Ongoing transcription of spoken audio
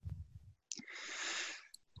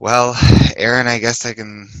Well, Aaron, I guess I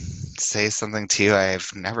can say something to you I've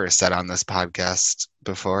never said on this podcast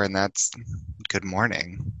before, and that's good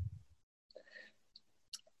morning.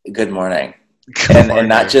 Good morning. Good And not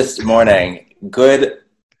morning. just morning, good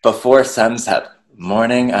before sunset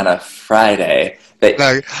morning on a Friday that No,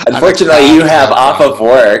 on a unfortunately you cloudy have off afternoon. of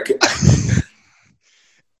work.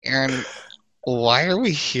 Aaron, why are we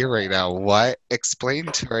here right now? What? Explain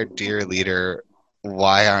to our dear leader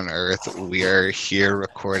why on earth we are here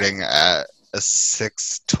recording at a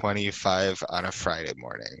 6:25 on a Friday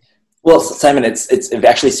morning. Well, Simon, it's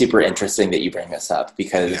actually super interesting that you bring this up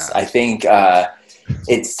because Yeah. I think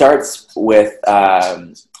it starts with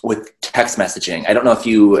text messaging. I don't know if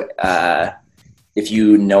you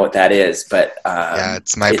know what that is, but Yeah,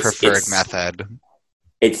 it's my preferred method.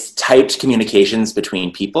 it's typed communications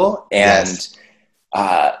between people. And Yes.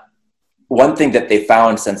 uh, one thing that they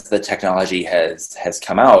found since the technology has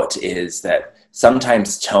come out is that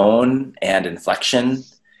sometimes tone and inflection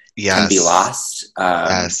can be Yes. lost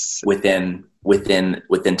Yes. within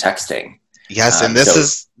texting. Yes, and this So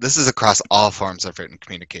is this is across all forms of written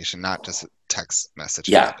communication, not just text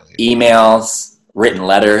messaging, I yeah, believe. emails, written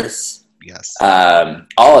letters, Yes.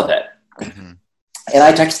 all of it. Hmm.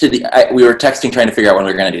 And we were texting trying to figure out when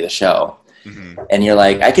we were going to do the show. Hmm. And you're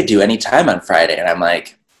like, I could do any time on Friday. And I'm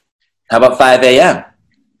like, how about 5 a.m.?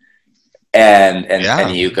 And Yeah.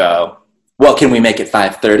 you go, well, can we make it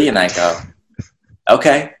 5:30? And I go,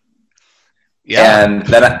 okay. Yeah. And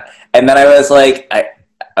then I was like,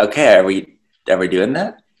 okay, are we doing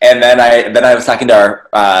that? And then I was talking to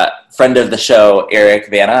our friend of the show, Eric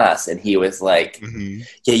Van Oss, and he was like, Hmm.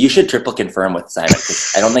 yeah, you should triple confirm with Simon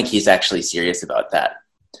because I don't think he's actually serious about that.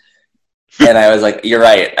 And I was like, you're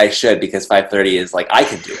right, I should, because 5:30 is like, I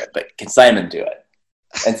can do it, but can Simon do it?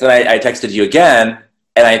 And so I texted you again,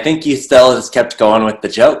 and I think you still just kept going with the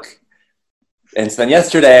joke. And so then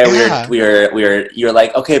yesterday Yeah. you were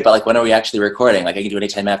like, okay, but like, when are we actually recording? Like, I can do any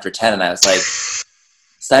time after 10. And I was like,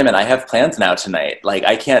 Simon, I have plans now tonight. Like,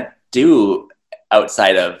 I can't do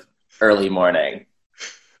outside of early morning.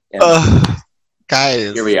 And here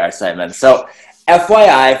Guys. we are, Simon. So,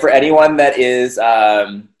 FYI, for anyone that is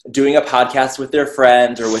doing a podcast with their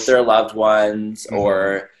friends or with their loved ones, Hmm.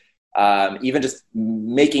 or even just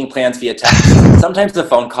making plans via text, sometimes a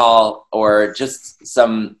phone call or just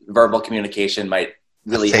some verbal communication might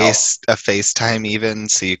really help. A FaceTime even,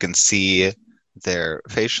 so you can see their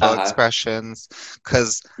facial Uh-huh. expressions.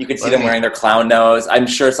 Because You could see let them me, wearing their clown nose. I'm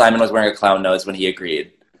sure Simon was wearing a clown nose when he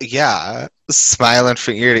agreed. yeah, smiling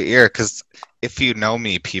from ear to ear. Because if you know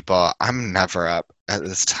me, people, I'm never up at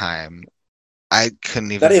this time. I couldn't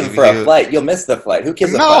Not even even give for a you. flight. You'll miss the flight. Who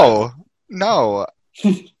gives a fuck? No, no,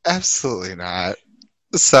 absolutely not.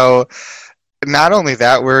 So, not only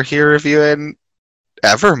that, we're here reviewing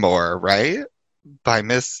Evermore, right? By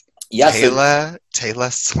Miss Yeah, so Taylor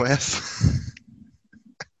Swift.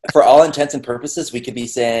 for all intents and purposes, we could be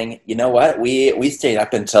saying, you know what? We stayed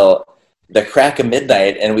up until the crack of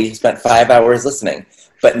midnight and we spent 5 hours listening.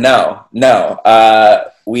 But no.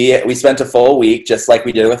 We spent a full week, just like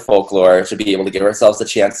we did with folklore, to be able to give ourselves a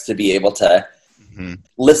chance to be able to Mhm.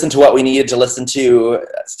 listen to what we needed to listen to,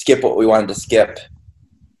 skip what we wanted to skip,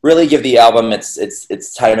 really give the album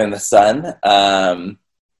its time in the sun.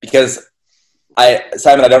 Because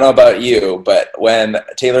Simon, I don't know about you, but when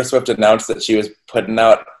Taylor Swift announced that she was putting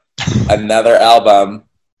out another album,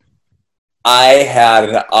 I had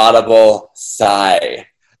an audible sigh.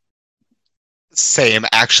 Same.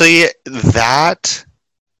 Actually, that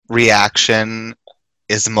reaction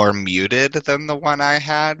is more muted than the one I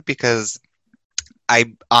had because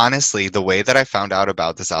I honestly, the way that I found out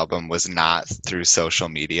about this album was not through social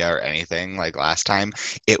media or anything like last time.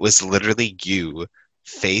 It was literally you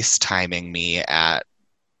FaceTiming me at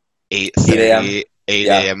 8 a.m. 8:30, 8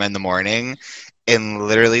 Yeah. a.m. in the morning. And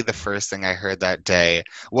literally the first thing I heard that day,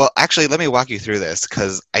 well, actually, let me walk you through this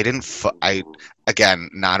because I didn't, again,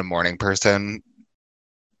 not a morning person,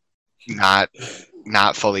 not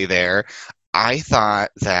fully there. I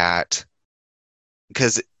thought that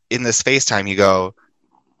because in this FaceTime you go,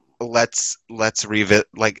 let's revisit,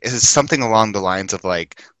 like it's something along the lines of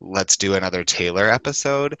like let's do another Taylor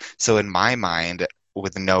episode. So in my mind,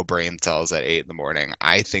 with no brain cells at 8 in the morning,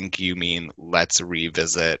 I think you mean let's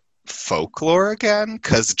revisit folklore again,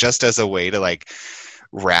 because just as a way to like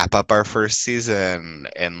wrap up our first season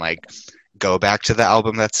and like go back to the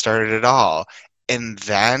album that started it all. And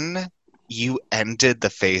then you ended the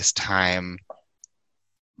FaceTime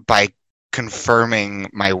by confirming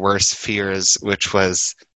my worst fears, which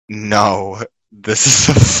was no, this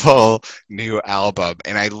is a full new album.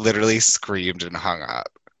 And I literally screamed and hung up.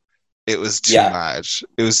 It was too Yeah. much.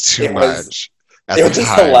 It was too It was much. at It the was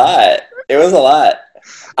just a time. lot. It was a lot.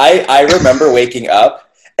 I remember waking up,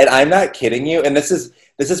 and I'm not kidding you. And this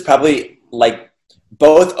is probably like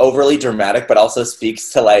both overly dramatic, but also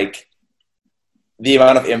speaks to like the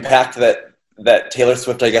amount of impact that Taylor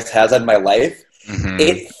Swift, I guess, has on my life. Hmm.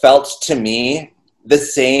 It felt to me the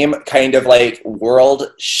same kind of like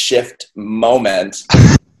world shift moment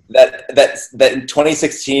that in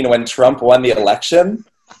 2016 when Trump won the election.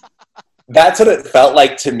 That's what it felt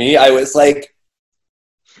like to me. I was like,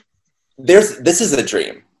 this is a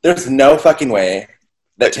dream. There's no fucking way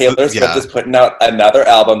that Taylor Swift Yeah. is putting out another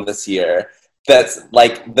album this year that's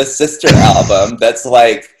like the sister album that's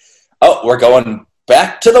like, oh, we're going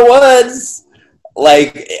back to the woods.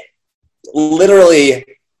 Like literally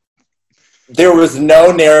there was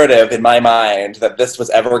no narrative in my mind that this was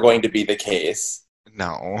ever going to be the case.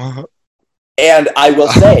 No. And I will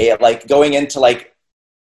say, like going into like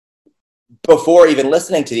before even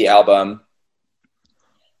listening to the album,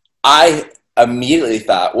 I immediately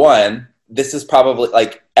thought, one, this is probably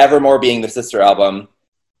like Evermore being the sister album.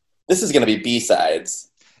 This is going to be B-sides.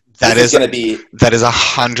 That This is is going to be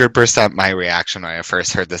 100% my reaction when I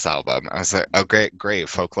first heard this album. I was like, oh great, great,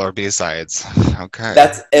 folklore B-sides. Okay.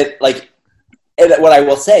 that's it. Like, and what I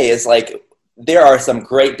will say is like there are some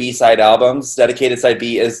great B-side albums. Dedicated Side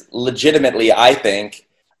B is legitimately, I think,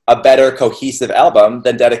 a better cohesive album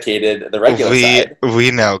than Dedicated, the regular We side.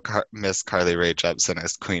 we know Miss Carly Rae Jepsen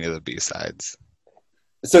is queen of the B-sides.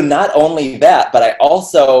 So not only that, but I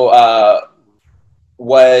also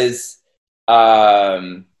was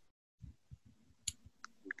um,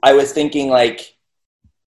 I was thinking like,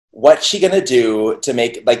 what's she gonna do to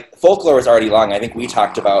make like Folklore is already long. I think we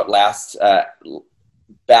talked about last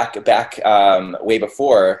back way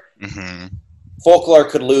before. Hmm. Folklore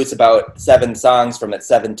could lose about 7 songs from its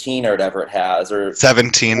 17 or whatever it has, or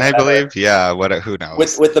 17, I whatever. believe. Yeah, what who With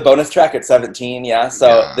knows? with the bonus track at 17, yeah. So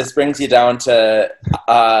Yeah. this brings you down to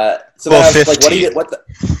so then Well, I was like, what do you 15. what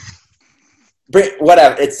the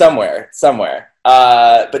whatever, it's somewhere.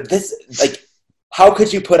 But this like how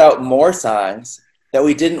could you put out more songs that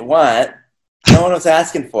we didn't want? No one was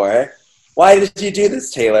asking for. Why did you do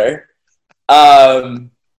this, Taylor?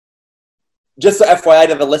 Um, just so FYI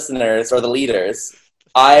to the listeners or the leaders,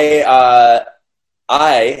 I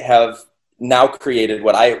have now created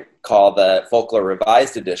what I call the Folklore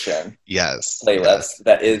Revised Edition Yes, yes. playlist.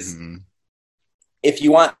 That is, Hmm. if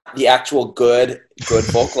you want the actual good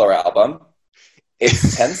folklore album,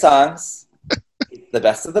 it's 10 songs, the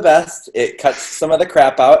best of the best. It cuts some of the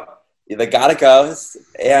crap out, the gotta goes,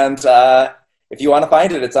 and if you want to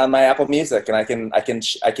find it, it's on my Apple Music, and I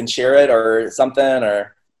can share it or something,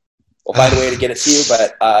 or we'll find a way to get it to you.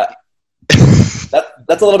 But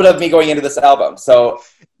that's a little bit of me going into this album. So,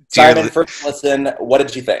 dear, Simon, first listen, what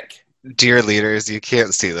did you think? dear leaders, you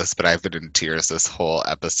can't see this, but I've been in tears this whole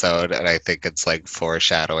episode, and I think it's like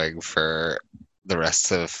foreshadowing for the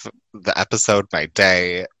rest of the episode, my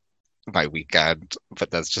day, my weekend, but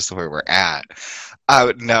that's just where we're at.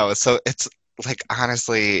 No, so it's like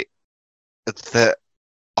honestly, the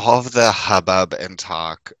all of the hubbub and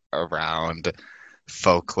talk around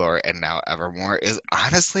folklore and now Evermore is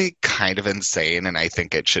honestly kind of insane, and I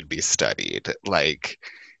think it should be studied. Like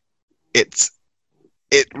it's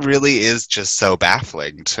it really is just so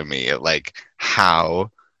baffling to me, like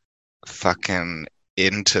how fucking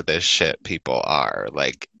into this shit people are.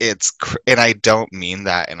 Like and I don't mean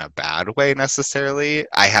that in a bad way necessarily.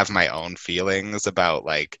 I have my own feelings about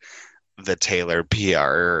like the Taylor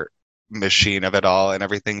PR machine of it all and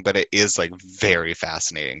everything, but it is like very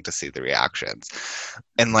fascinating to see the reactions.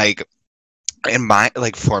 And like in my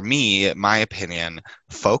like for me, my opinion,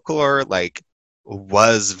 folklore like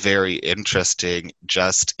was very interesting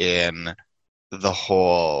just in the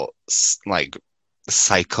whole like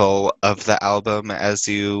cycle of the album, as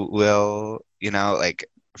you will, like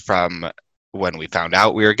from when we found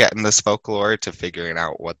out we were getting this folklore to figuring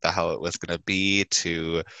out what the hell it was going to be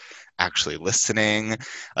to actually listening.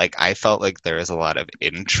 Like I felt like there is a lot of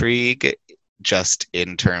intrigue just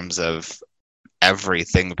in terms of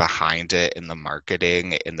everything behind it in the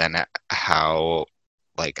marketing, and then how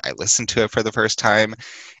like I listened to it for the first time.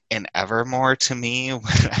 And Evermore, to me, when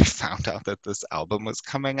I found out that this album was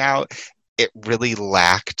coming out, it really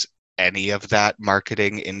lacked any of that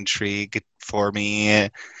marketing intrigue for me.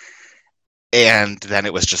 And then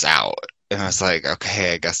it was just out. And I was like,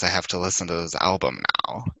 okay, I guess I have to listen to this album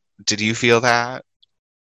now. Did you feel that?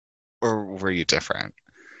 Or were you different?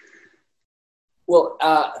 Well,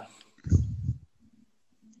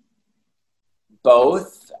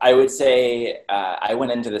 both. I would say I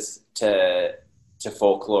went into this to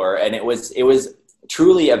folklore, and it was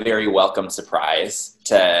truly a very welcome surprise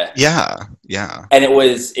to. Yeah. And it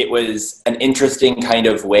was an interesting kind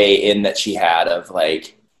of way in that she had of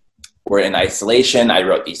like, we're in isolation. I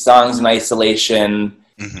wrote these songs in isolation.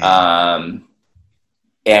 Mm-hmm.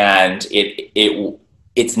 And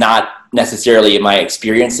it's not necessarily my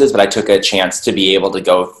experiences, but I took a chance to be able to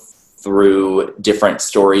go through different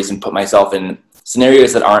stories and put myself in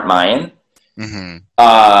scenarios that aren't mine. Mm-hmm.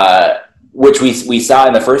 Which we saw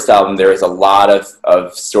in the first album. There was a lot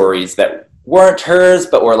of stories that weren't hers,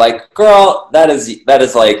 but were like, girl, that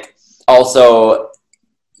is like also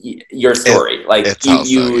your story. Like it's also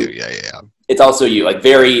you. Yeah. It's also you, like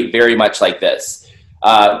very, very much like this.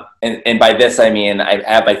 And by this, I mean, I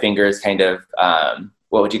have my fingers kind of,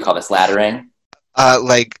 what would you call this, laddering?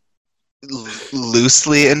 Like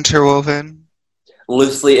loosely interwoven.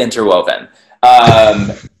 Loosely interwoven.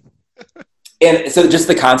 And so just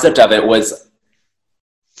the concept of it was,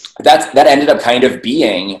 that ended up kind of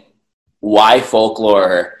being why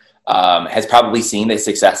Folklore has probably seen the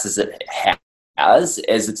successes it has,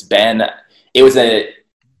 as it's been.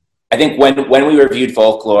 I think when we reviewed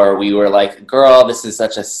Folklore, we were like, girl, this is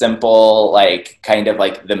such a simple, like, kind of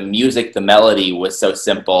like the music, the melody was so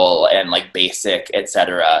simple and like basic,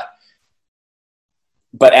 etc.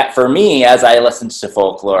 But for me, as I listened to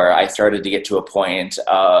Folklore, I started to get to a point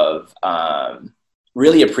of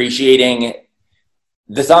really appreciating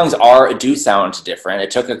the songs do sound different.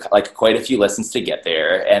 It took quite a few listens to get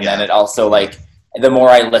there. And then it also, like, the more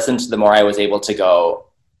I listened, the more I was able to go,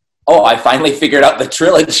 oh, I finally figured out the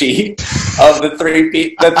trilogy of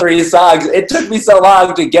the three songs. It took me so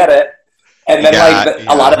long to get it. And then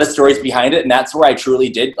a lot of the stories behind it. And that's where I truly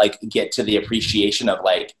did like get to the appreciation of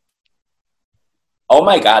like, oh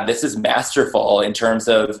my God, this is masterful in terms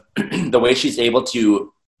of the way she's able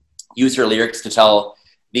to use her lyrics to tell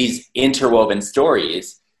these interwoven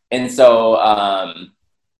stories. And so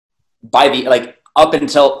by the, like, up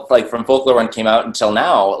until, like, from Folklore when it came out until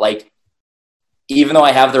now, like, even though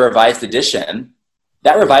I have the revised edition,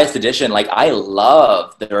 that revised edition, like, I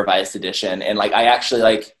love the revised edition. And, like, I actually,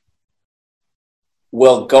 like,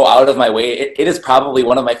 will go out of my way. It is probably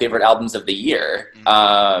one of my favorite albums of the year.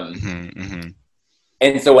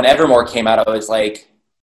 And so when Evermore came out, I was like,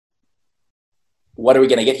 what are we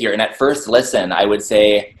going to get here? And at first listen, I would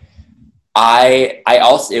say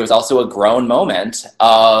it was also a grown moment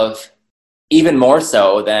of, even more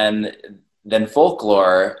so than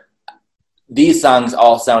Folklore, these songs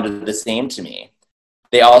all sounded the same to me.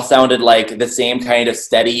 They all sounded like the same kind of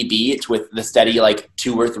steady beat with the steady, like,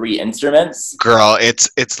 2 or 3 instruments. Girl,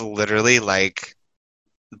 it's literally like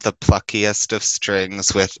the pluckiest of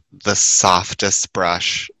strings with the softest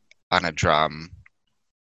brush on a drum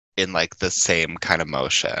in, like, the same kind of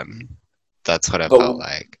motion. That's what it felt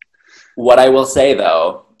like. What I will say,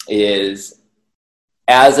 though, is,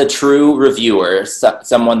 as a true reviewer,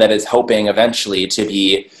 someone that is hoping eventually to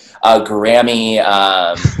be a Grammy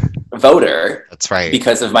voter. That's right.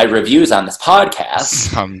 Because of my reviews on this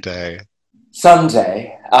podcast.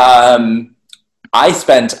 Someday. I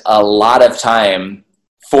spent a lot of time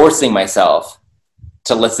forcing myself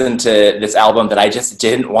to listen to this album that I just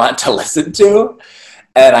didn't want to listen to.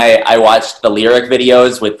 And I watched the lyric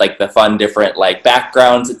videos with, like, the fun different, like,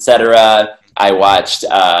 backgrounds, etc. I watched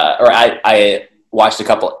I watched a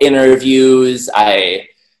couple interviews. I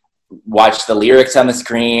watched the lyrics on the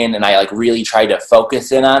screen, and I, like, really tried to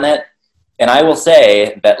focus in on it. And I will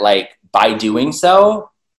say that, like, by doing so,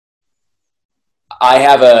 I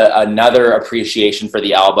have another appreciation for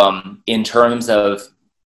the album in terms of,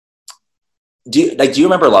 do you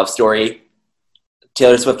remember Love Story?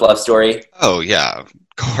 Taylor Swift Love Story? Oh yeah, of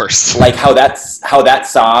course. Like how that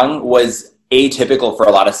song was atypical for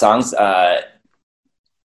a lot of songs at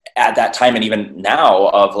that time, and even now,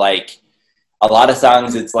 of, like, a lot of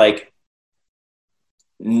songs, it's like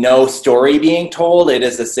no story being told. It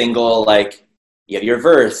is a single, like, you have your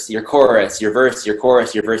verse, your chorus, your verse, your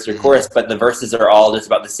chorus, your verse, your chorus, but the verses are all just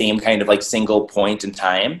about the same kind of, like, single point in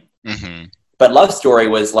time. Mm-hmm. But Love Story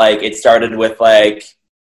was like, it started with, like,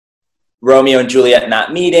 Romeo and Juliet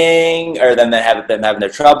not meeting, or then them having their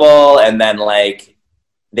trouble, and then, like,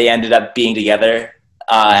 they ended up being together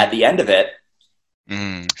at the end of it.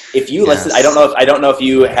 If you listen, I don't know if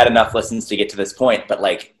you had enough listens to get to this point, but,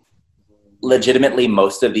 like, legitimately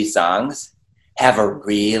most of these songs have a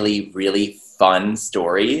really, really fun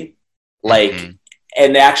story. Like,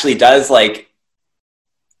 and it actually does, like,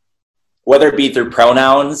 whether it be through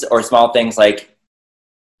pronouns or small things, like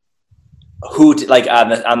like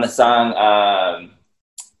on the song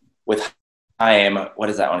with Haim, what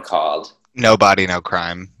is that one called? Nobody, No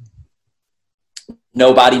Crime.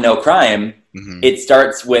 Nobody, No Crime. It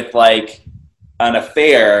starts with, like, an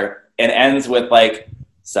affair and ends with like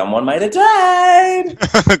someone might have died.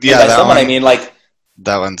 Yeah, and by someone I mean like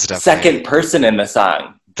that one's definitely second person in the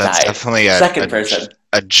song. That's died. definitely second person.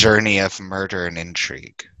 A journey of murder and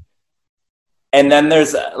intrigue. And then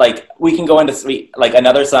there's like we can go into like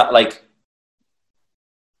another song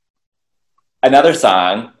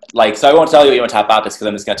like so I won't tell you what you want to top out this because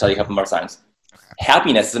I'm just going to tell you a couple more songs.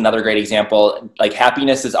 Happiness is another great example. Like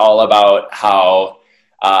Happiness is all about how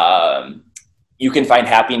you can find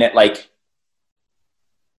happiness. Like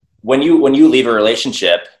when you leave a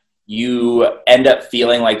relationship, you end up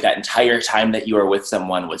feeling like that entire time that you were with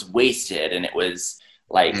someone was wasted, and it was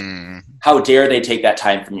like, how dare they take that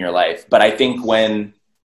time from your life? But I think when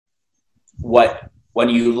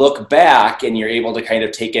you look back and you're able to kind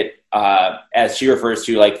of take it, as she refers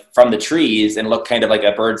to, like from the trees and look kind of like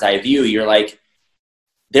a bird's eye view, you're like,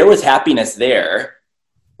 there was happiness there.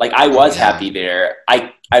 Like I was happy there.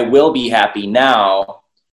 I will be happy now.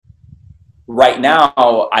 Right now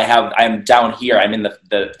I'm down here. I'm in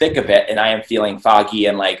the thick of it and I am feeling foggy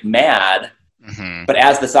and like mad. Mm-hmm. But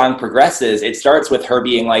as the song progresses, it starts with her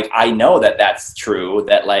being like, I know that that's true,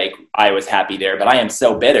 that like I was happy there, but I am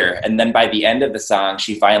so bitter. And then by the end of the song,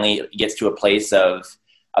 she finally gets to a place of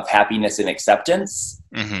happiness and acceptance.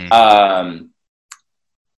 Mm-hmm.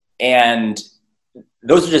 And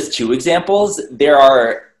those are just two examples. There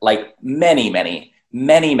are like many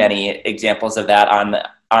examples of that on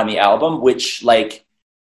the album, which like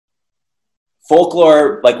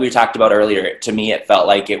Folklore, like we talked about earlier, to me, it felt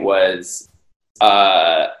like it was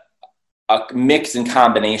a mix and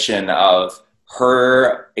combination of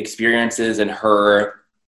her experiences and her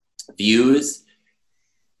views.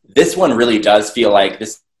 This one really does feel like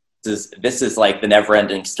this is like the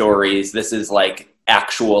Neverending Stories. This is like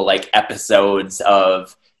actual like episodes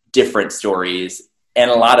of different stories, and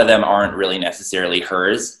a lot of them aren't really necessarily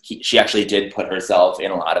hers. She actually did put herself in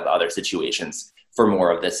a lot of other situations for more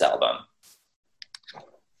of this album.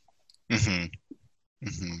 Mm-hmm.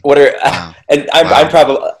 Mm-hmm. What are and I'm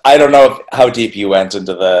probably, I don't know how deep you went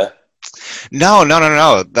into the. No.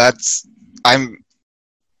 That's I'm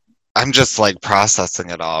just like processing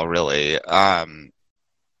it all really. And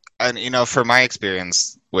you know, for my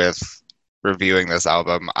experience with reviewing this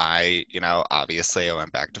album, obviously I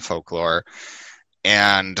went back to Folklore,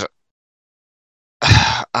 and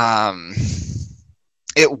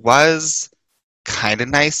it was kind of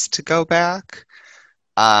nice to go back.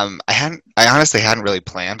 I honestly hadn't really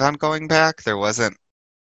planned on going back. There wasn't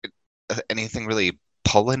anything really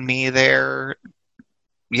pulling me there.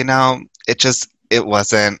 You know, it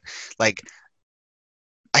wasn't like,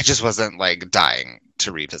 I just wasn't like dying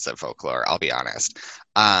to revisit Folklore, I'll be honest.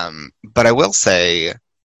 But I will say,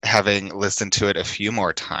 having listened to it a few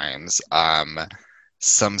more times,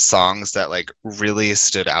 some songs that like really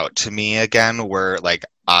stood out to me again were like,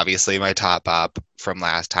 obviously my top up from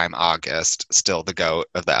last time, August, still the GOAT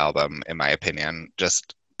of the album in my opinion,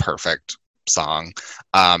 just perfect song.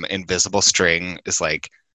 Invisible String is like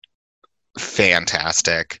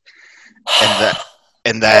fantastic,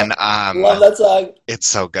 and then love that song. It's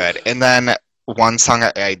so good. And then one song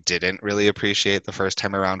I didn't really appreciate the first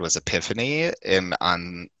time around was Epiphany, and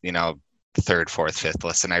on third, fourth, fifth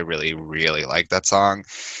listen, I really, really like that song.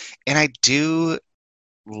 And I do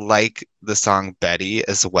like the song Betty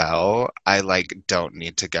as well. I like don't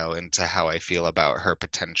need to go into how I feel about her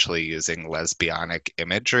potentially using lesbianic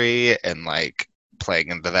imagery and like playing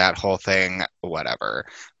into that whole thing, whatever.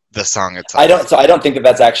 The song itself. I don't think that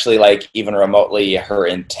that's actually like even remotely her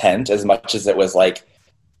intent, as much as it was like,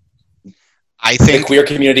 I think the queer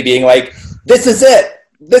community being like, this is it.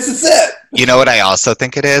 You know what I also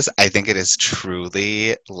think it is? I think it is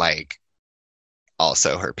truly like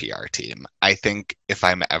also her PR team. I think if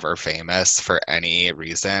I'm ever famous for any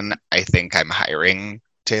reason, I think I'm hiring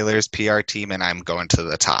Taylor's PR team and I'm going to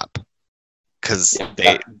the top, because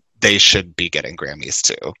they should be getting Grammys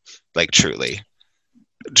too. Like truly.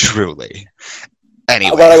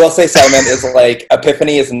 Anyway, what I will say, Simon, is like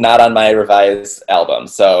Epiphany is not on my revised album,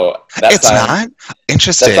 so it's not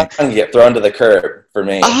interesting. That song get thrown to the curb for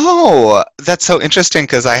me. Oh, that's so interesting,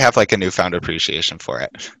 because I have like a newfound appreciation for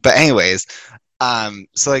it. But anyways,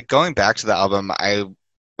 so like going back to the album,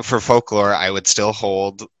 for Folklore, I would still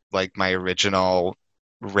hold like my original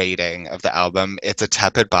rating of the album. It's a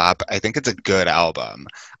tepid bop. I think it's a good album.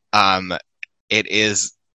 It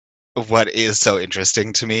is. What is so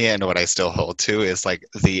interesting to me and what I still hold to is like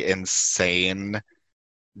the insane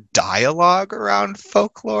dialogue around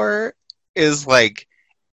Folklore is like,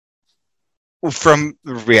 from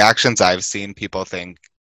reactions I've seen, people think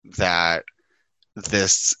that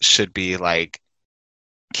this should be like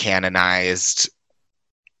canonized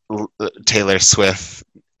Taylor Swift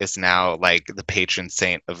is now like the patron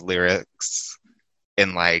saint of lyrics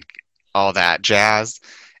and like all that jazz.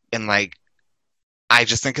 And like, I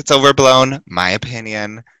just think it's overblown, my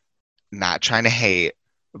opinion, not trying to hate,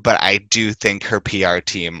 but I do think her PR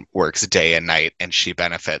team works day and night and she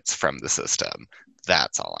benefits from the system.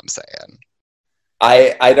 That's all I'm saying.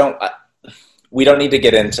 I don't. We don't need to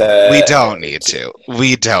get into. We don't need to.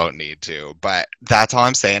 We don't need to. But that's all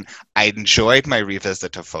I'm saying. I enjoyed my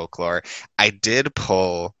revisit to Folklore. I did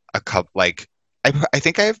pull a couple, like, I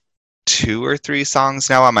think I have 2 or 3 songs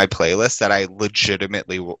now on my playlist that I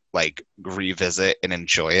legitimately like revisit and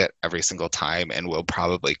enjoy it every single time and will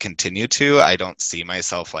probably continue to. I don't see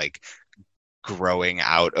myself like growing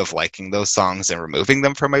out of liking those songs and removing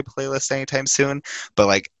them from my playlist anytime soon. But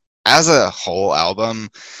like as a whole album,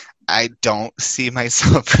 I don't see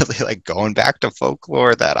myself really like going back to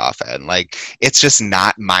Folklore that often. Like it's just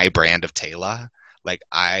not my brand of Taylor. Like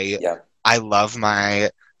Yeah. I love my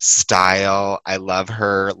style. I love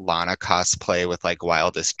her Lana cosplay with like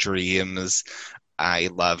Wildest Dreams. I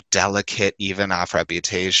love Delicate even off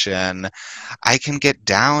Reputation. I can get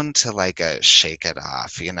down to like a Shake It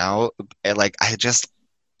Off, you know? Like I just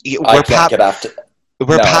I we're can't pop get off.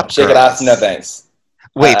 we're No, pop Shake It Off. No girls. thanks.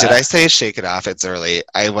 Wait, did I Uh, say Shake It Off? It's early.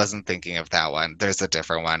 I wasn't thinking of that one. There's a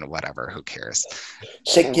different one. Whatever. Who cares?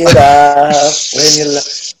 Shake it off when you love.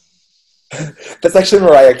 That's actually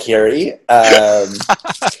Mariah Carey.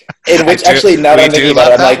 In I which do. actually, now that We I'm thinking do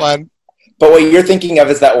about it, love I'm that like, one. but what you're thinking of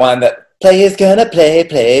is that one that play is gonna play,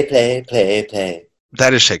 play, play, play, play.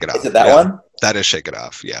 That is Shake It Is Off. it that Yeah, one? that is Shake It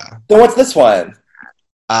Off. Yeah. Then what's this one?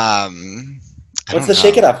 I What's don't the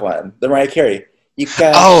Shake It know. Off one? The Mariah Carey. You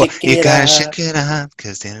gotta Oh, shake you it gotta off shake it up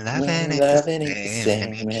because your loving when ain't the loving ain't the same,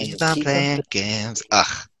 and you same, and you keep on keep on. playing games.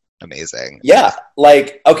 Ugh, amazing, Yeah,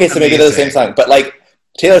 like okay, so maybe they're the same amazing. song, but like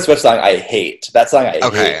Taylor Swift song, I hate that song. I hate,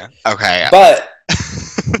 Okay, okay. but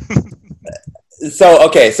so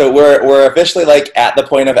okay, so we're officially like at the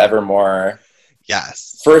point of Evermore.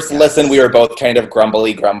 Yes, First listen, we yes. were both kind of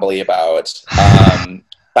grumbly about.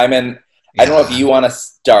 Simon, I don't know if Yeah, you want to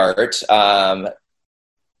start.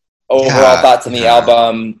 Overall yeah, thoughts on the yeah.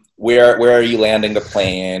 album. Where are you landing the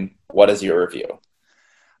plane? What is your review?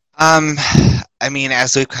 Um, I mean,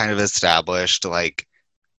 as we've kind of established, like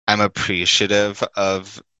I'm appreciative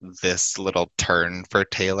of this little turn for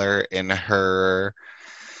Taylor in her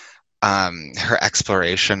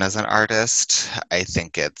exploration as an artist. I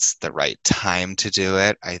think it's the right time to do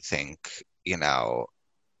it. I think, you know,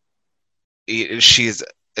 she's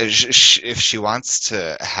if she wants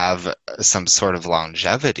to have some sort of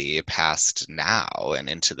longevity past now and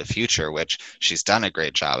into the future, which she's done a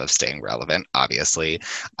great job of staying relevant, obviously,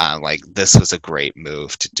 like this was a great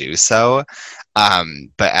move to do so.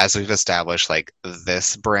 But as we've established, like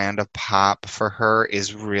this brand of pop for her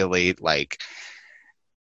is really like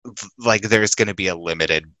there's going to be a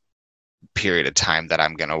limited period of time that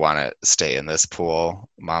I'm going to want to stay in this pool,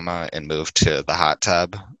 mama, and move to the hot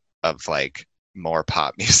tub of like more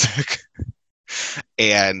pop music.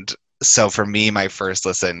 And so for me, my first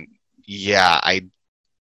listen, yeah, I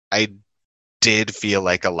did feel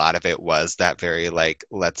like a lot of it was that very like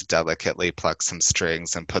let's delicately pluck some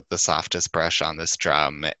strings and put the softest brush on this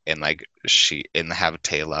drum and like she and have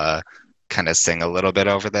Taylor kind of sing a little bit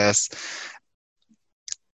over this.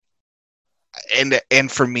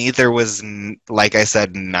 And for me there was like I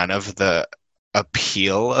said none of the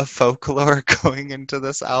appeal of Folklore going into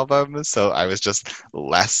this album, so I was just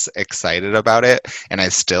less excited about it, and I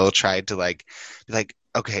still tried to like be like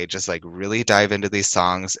okay, just like really dive into these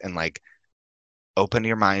songs and like open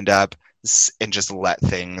your mind up and just let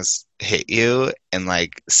things hit you and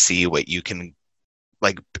like see what you can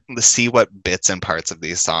like see what bits and parts of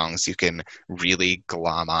these songs you can really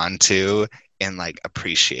glom onto and like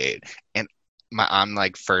appreciate. And my on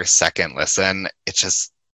like first second listen it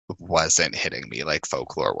just wasn't hitting me like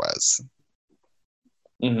Folklore was.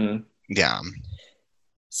 Mm-hmm. Yeah.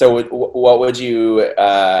 So, what would you?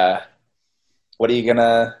 What are you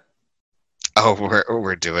gonna? Oh,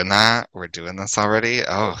 we're doing that, we're doing this already.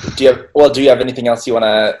 Oh. Do you have? Well, do you have anything else you want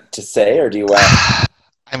to say, or do you want?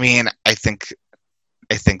 I mean, I think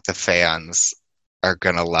the fans are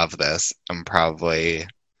gonna love this and probably,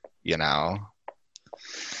 you know,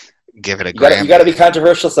 give it a You got to be Grammy.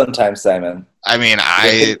 controversial sometimes, Simon. I mean, You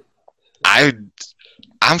got to I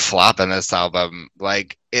I'm flopping this album.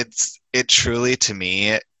 Like it truly to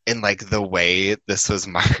me in like the way this was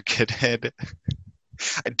marketed.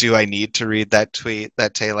 Do I need to read that tweet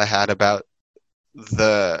that Taylor had about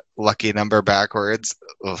the lucky number backwards?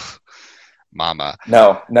 Ugh, mama.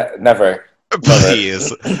 No, never, never.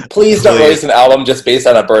 Please. Please don't Please. release an album just based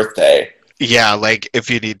on a birthday. Yeah, like if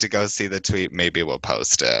you need to go see the tweet, maybe we'll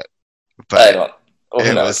post it. I But don't. Well,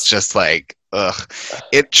 who it knows? was just like, ugh.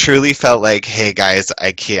 It truly felt like, hey guys,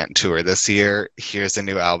 I can't tour this year. Here's a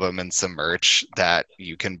new album and some merch that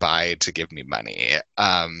you can buy to give me money.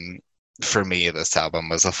 For me, this album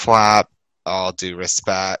was a flop. All due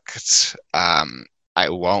respect. I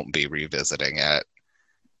won't be revisiting it.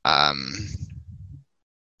 Um,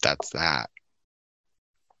 that's that.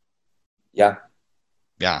 Yeah.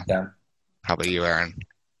 Yeah. Yeah. How about you, Aaron?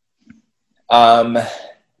 Um.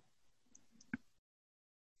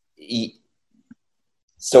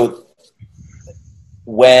 So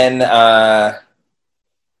when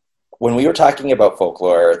we were talking about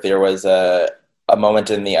Folklore, there was a moment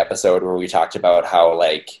in the episode where we talked about how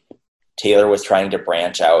like Taylor was trying to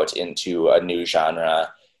branch out into a new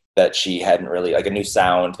genre that she hadn't really, like a new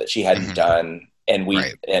sound that she hadn't done, and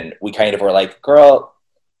Right. we kind of were like, girl,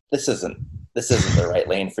 this isn't the right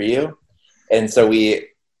lane for you. And so we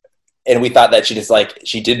thought that she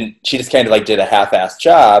just kind of like did a half-assed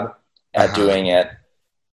job at doing it.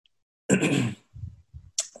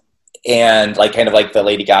 And like kind of like the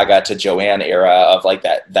Lady Gaga to Joanne era of like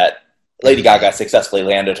that Lady Gaga successfully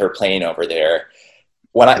landed her plane over there.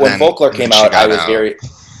 When Folklore came out, I was very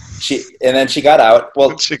and then she got out.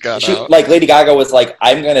 Well, she got out. Like Lady Gaga was like,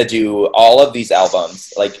 I'm gonna do all of these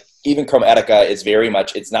albums. Like even Chromatica is very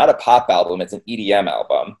much, it's not a pop album, it's an EDM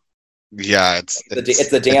album. Yeah, it's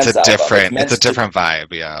a dance album. It's a different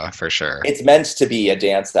vibe, yeah, for sure. It's meant to be a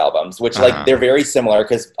dance album, which like they're very similar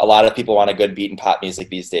because a lot of people want a good beat and pop music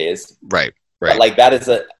these days. Right. But like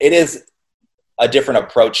it is a different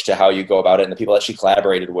approach to how you go about it, and the people that she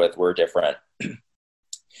collaborated with were different.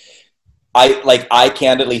 I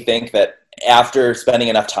candidly think that after spending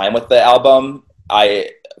enough time with the album,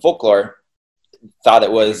 Folklore thought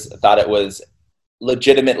it was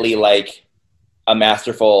legitimately like a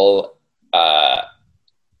masterful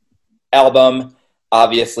album.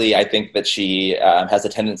 Obviously, I think that she has a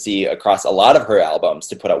tendency across a lot of her albums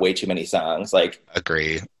to put out way too many songs. Like,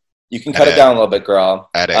 agree. You can cut it down a little bit, girl.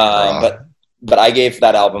 Girl. But I gave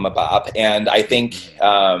that album a bop, and I think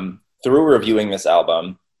through reviewing this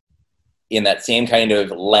album in that same kind of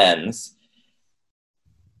lens,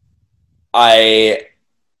 like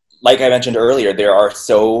I mentioned earlier, there are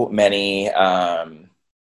so many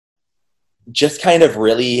just kind of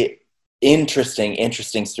really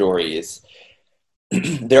interesting stories.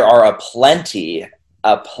 There are a plenty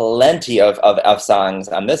of songs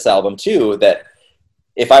on this album too that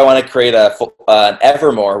if I want to create an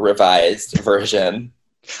Evermore revised version,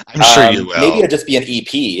 I'm sure you will. Maybe it'd just be an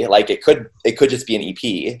EP. Like it could just be an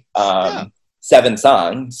EP. 7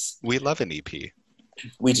 songs. We love an EP.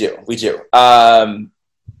 We do.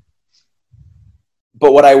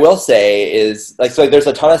 But what I will say is, like, so there's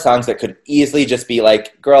a ton of songs that could easily just be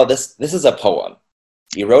like, girl, this is a poem.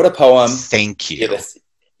 You wrote a poem. Thank you.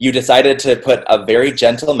 You decided to put a very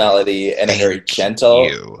gentle melody and a very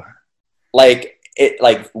gentle, like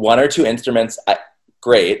 1 or 2 instruments.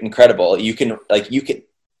 Great, incredible. You can.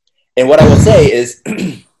 And what I will say is,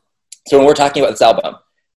 so when we're talking about this album,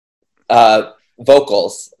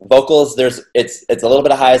 vocals, it's a little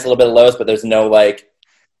bit of highs, a little bit of lows, but there's no like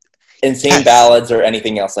insane ballads or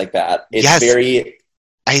anything else like that. It's very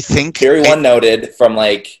one-noted from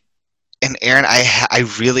like. And Aaron, I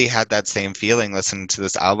really had that same feeling listening to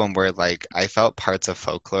this album where like I felt parts of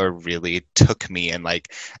Folklore really took me, and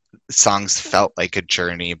like songs felt like a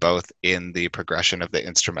journey both in the progression of the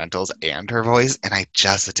instrumentals and her voice, and I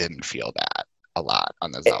just didn't feel that a lot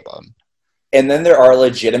on this album. And then there are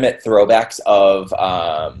legitimate throwbacks of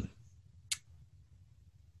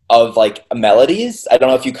like melodies. I don't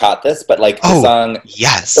know if you caught this, but like the song.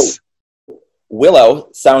 Yes. So Willow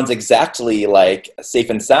sounds exactly like Safe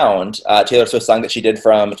and Sound, Taylor Swift song that she did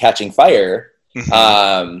from Catching Fire.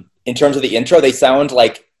 Mm-hmm. In terms of the intro, they sound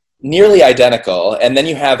like nearly identical. And then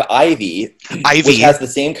you have Ivy, which has the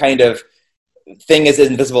same kind of thing as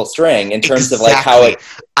Invisible String in terms of like how it.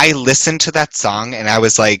 I listened to that song and I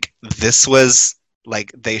was like, this was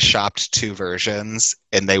like they shopped 2 versions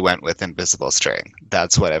and they went with Invisible String.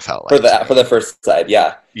 That's what it felt like for the first side.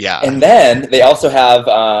 Yeah. And then they also have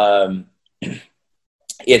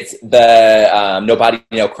it's the No Body,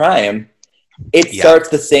 No Crime. It starts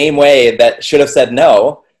the same way that Should Have Said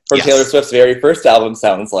No from Taylor Swift's very first album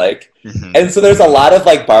sounds like. Mm-hmm. And so there's a lot of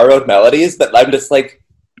like borrowed melodies that I'm just like,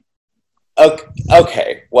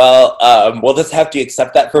 okay, well, we'll just have to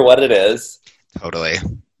accept that for what it is. Totally.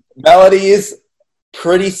 Melodies,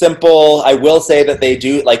 pretty simple. I will say that they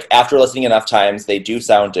do, like, after listening enough times, they do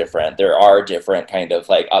sound different. There are different kind of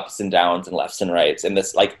like ups and downs and lefts and rights. And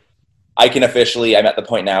this, like, I can officially, I'm at the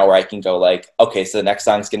point now where I can go like, okay, so the next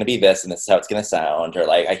song's going to be this, and this is how it's going to sound. Or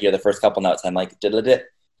like, I hear the first couple notes, I'm like, diddle-dit.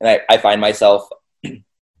 And I find myself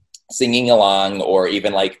singing along, or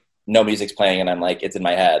even like no music's playing and I'm like, it's in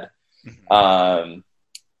my head.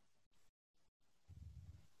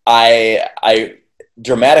 I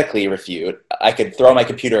dramatically refute, I could throw my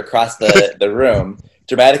computer across the room,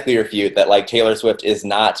 dramatically refute that like Taylor Swift is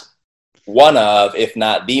not one of, if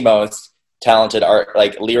not the most talented art,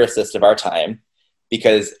 like lyricist of our time,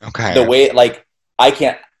 because the way, like,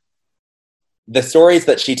 the stories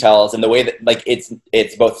that she tells and the way that, like,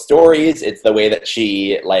 it's both stories, it's the way that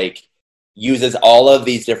she like uses all of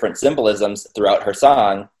these different symbolisms throughout her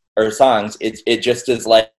songs. It just is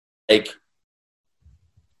like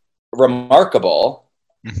remarkable.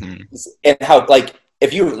 And how, like,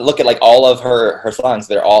 if you look at like all of her songs,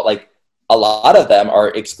 they're all like, a lot of them are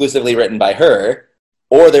exclusively written by her,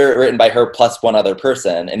 or they're written by her plus one other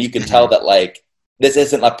person. And you can tell that like, this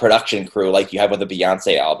isn't a production crew like you have with a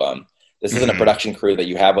Beyonce album. This isn't a production crew that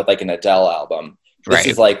you have with like an Adele album. This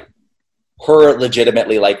is like her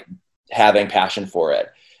legitimately like having passion for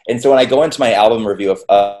it. And so when I go into my album review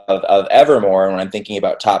of Evermore, and when I'm thinking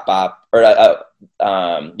about top bop, or the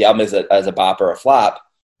album as a bop or a flop,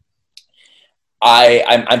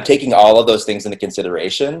 I'm taking all of those things into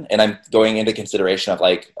consideration, and I'm going into consideration of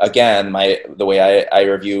like, again, the way I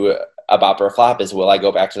review a bop or a flop is, will I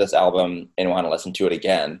go back to this album and want to listen to it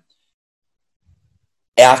again?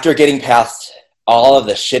 After getting past all of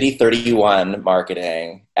the shitty 31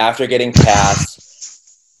 marketing, after getting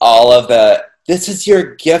past all of this is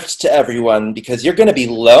your gift to everyone because you're going to be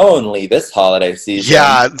lonely this holiday season.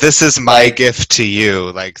 Yeah, this is my gift to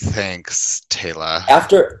you. Like, thanks, Taylor.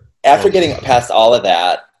 After getting past all of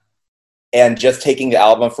that and just taking the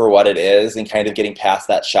album for what it is and kind of getting past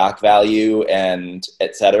that shock value and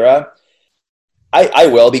etc., I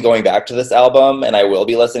will be going back to this album and I will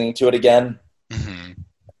be listening to it again.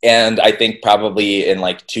 And I think probably in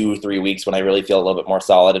like 2-3 weeks, when I really feel a little bit more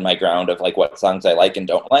solid in my ground of like what songs I like and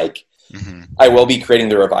don't like, I will be creating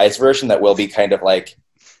the revised version that will be kind of like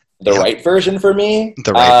the right version for me.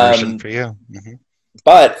 The right version for you.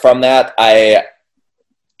 But from that, I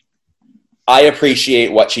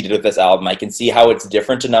appreciate what she did with this album. I can see how it's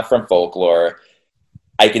different enough from Folklore.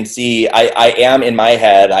 I can see, I am in my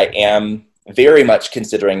head, I am very much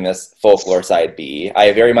considering this Folklore side B.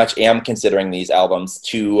 I very much am considering these albums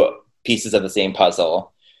two pieces of the same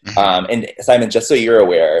puzzle. And Simon, just so you're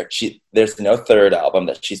aware, there's no third album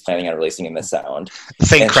that she's planning on releasing in this sound.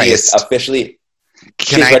 Thank Christ. She is officially,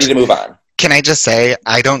 she's ready to move on. Can I just say,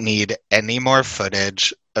 I don't need any more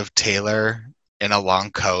footage of Taylor in a long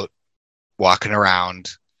coat walking around.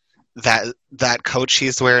 That coat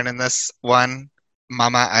she's wearing in this one,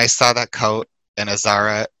 Mama, I saw that coat in a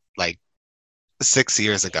Zara like 6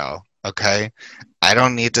 years ago, okay? I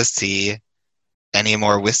don't need to see any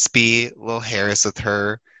more wispy little hairs with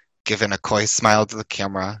her giving a coy smile to the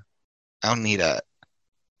camera. I don't need it.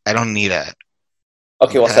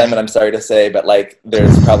 Okay, well, Simon, I'm sorry to say, but like,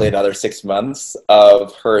 there's probably another 6 months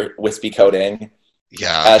of her wispy coating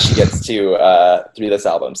as she gets to through this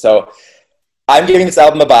album. So I'm giving this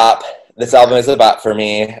album a bop. This album is a bop for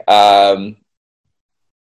me.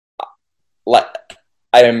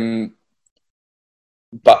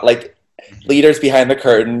 But like, leaders behind the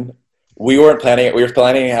curtain, we weren't planning it. We were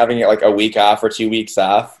planning on having it like a week off or 2 weeks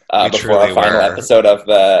off before our final episode of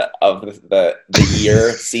the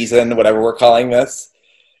year season, whatever we're calling this.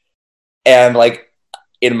 And like,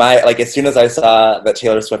 in my, like, as soon as I saw that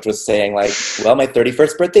Taylor Swift was saying like, well, my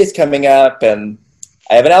 31st birthday's coming up and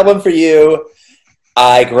I have an album for you,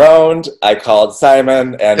 I groaned, I called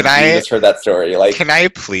Simon, and we just heard that story. Like, can I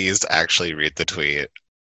please actually read the tweet?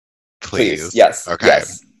 Please. Yes. Okay.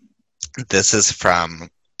 Yes. This is from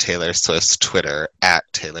Taylor Swift's Twitter,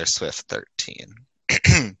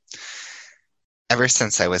 @TaylorSwift13. Ever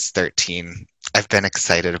since I was 13, I've been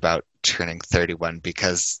excited about turning 31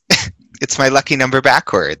 because it's my lucky number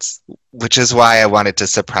backwards, which is why I wanted to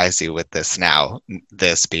surprise you with this now,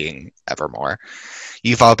 this being Evermore.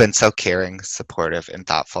 You've all been so caring, supportive, and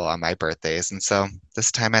thoughtful on my birthdays, and so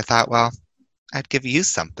this time I thought, well, I'd give you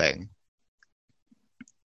something.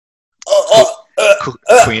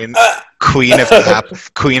 Queen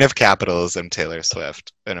of Capitalism, Taylor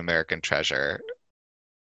Swift, an American treasure.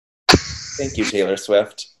 Thank you, Taylor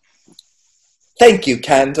Swift. Thank you,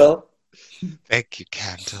 Candle. Thank you,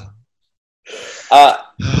 Candle.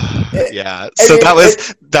 Yeah. So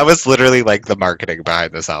that was literally like the marketing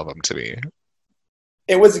behind this album to me.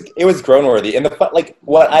 It was grown worthy, and like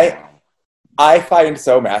what I find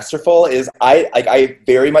so masterful is I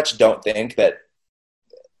very much don't think that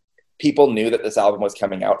people knew that this album was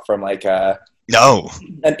coming out from like an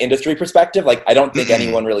industry perspective. Like, I don't think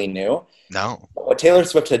anyone really knew. No. What Taylor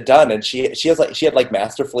Swift had done, and she had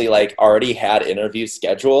masterfully already had interviews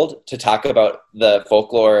scheduled to talk about the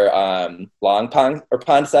Folklore Long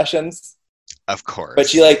Pond sessions. Of course. But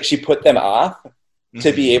she put them off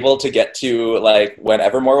to be able to get to when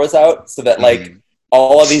Evermore was out, so that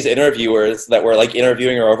all of these interviewers that were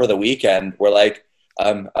interviewing her over the weekend were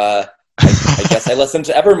I guess I listened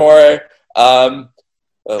to Evermore.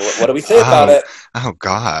 What do we say about it? Oh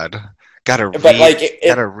God. Gotta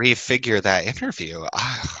refigure that interview.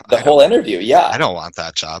 The whole interview, yeah. I don't want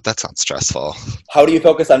that job. That sounds stressful. How do you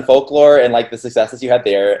focus on Folklore and the successes you had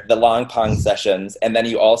there, the Long Pong sessions, and then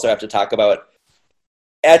you also have to talk about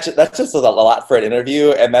that's just a lot for an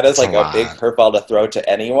interview, and that is a big curveball to throw to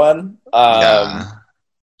anyone.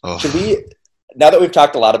 Should we? Now that we've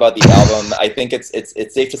talked a lot about the album, I think it's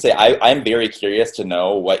safe to say I'm very curious to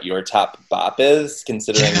know what your top bop is,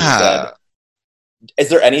 considering you said. Is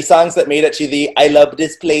there any songs that made it to the I love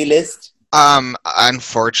this playlist?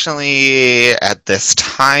 Unfortunately, at this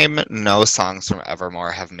time, no songs from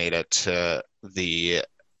Evermore have made it to the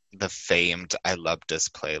famed I love this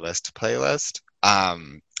playlist.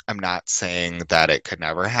 I'm not saying that it could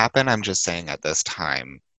never happen. I'm just saying at this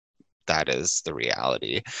time, that is the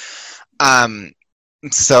reality.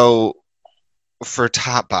 So for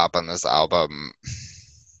top bop on this album,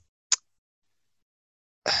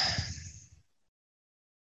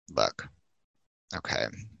 look, okay.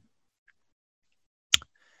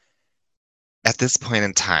 At this point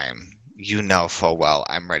in time, you know full well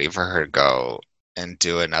I'm ready for her to go and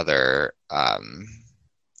do another. I'm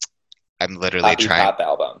literally trying. Pop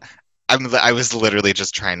album. I was literally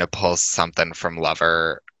just trying to pull something from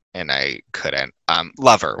Lover, and I couldn't.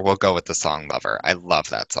 Lover. We'll go with the song Lover. I love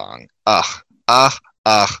that song.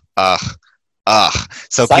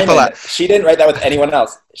 So Simon, she didn't write that with anyone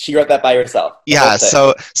else. She wrote that by herself. Yeah.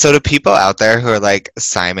 So to people out there who are like,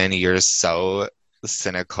 Simon, you're so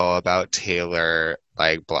cynical about Taylor,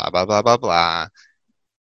 blah blah blah blah blah.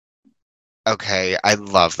 Okay, I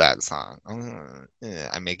love that song. I'm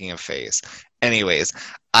making a face. Anyways,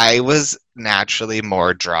 I was naturally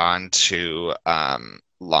more drawn to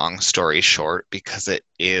Long Story Short because it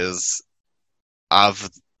is, of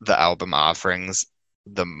the album offerings,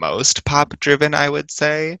 the most pop driven, I would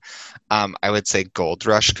say. I would say Gold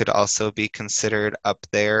Rush could also be considered up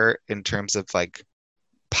there in terms of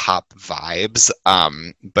pop vibes.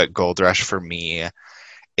 But Gold Rush for me,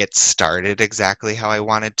 it started exactly how I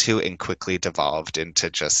wanted to and quickly devolved into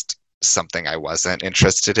just something I wasn't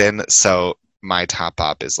interested in. So my top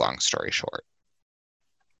pop is Long Story Short.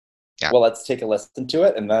 Yeah. Well, let's take a listen to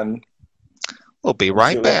it and then we'll be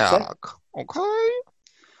right back. Okay.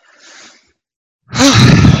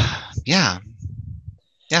 Yeah.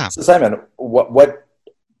 So Simon, what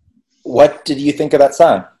did you think of that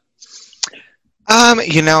song?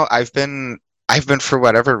 I've been for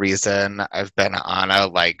whatever reason, I've been on a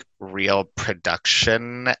real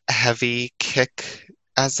production heavy kick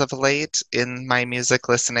as of late in my music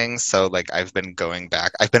listening. So I've been going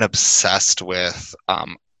back. I've been obsessed with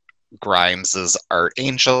Grimes's Art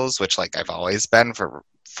Angels, which I've always been for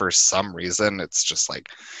some reason. It's just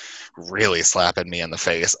really slapping me in the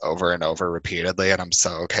face over and over repeatedly, and I'm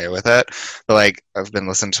so okay with it. But I've been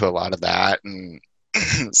listening to a lot of that, and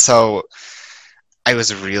so I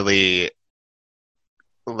was really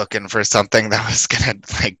looking for something that was gonna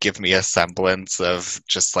give me a semblance of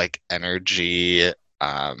just energy,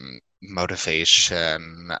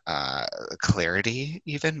 motivation, clarity.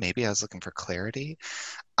 Even maybe I was looking for clarity,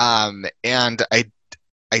 and I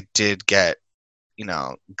did get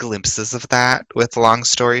glimpses of that with Long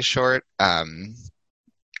Story Short.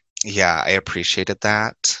 Yeah, I appreciated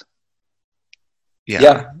that.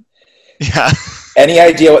 Yeah. Any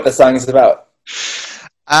idea what the song is about?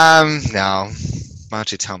 No. Why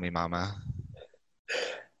don't you tell me, Mama?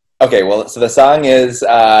 Okay, well, so the song is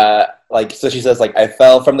so she says I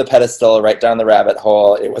fell from the pedestal right down the rabbit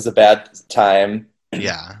hole. It was a bad time.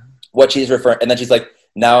 Yeah. What she's referring, and then she's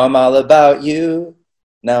now I'm all about you.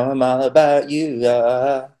 Now I'm all about you.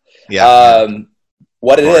 Yeah.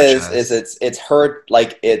 What it is it's her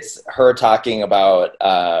it's her talking about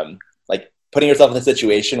putting herself in a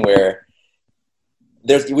situation where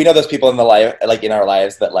we know those people in the life in our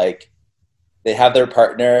lives that they have their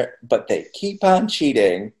partner but they keep on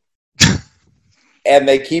cheating and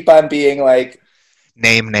they keep on being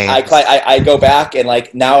name names. I go back and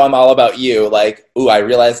now I'm all about you. Ooh, I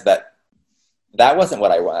realized that wasn't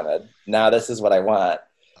what I wanted. Now this is what I want.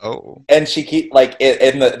 Oh. And she keep like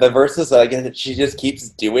in the verses, like she just keeps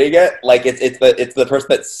doing it. Like it's the person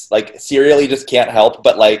that's like serially just can't help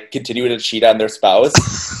but like continue to cheat on their spouse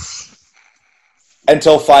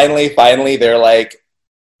until finally they're like,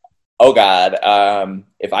 oh God,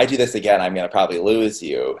 if I do this again, I'm gonna probably lose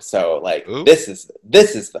you. So like Ooh. this is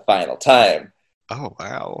the final time. Oh,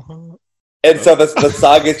 wow. And so the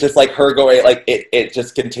song is just like her going like it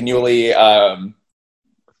just continually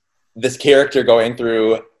this character going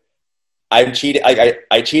through. I'm cheated.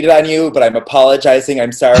 I cheated on you, but I'm apologizing.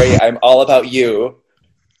 I'm sorry. I'm all about you.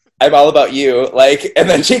 I'm all about you. Like, and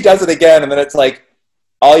then she does it again, and then it's like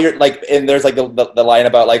all your like, and there's like the line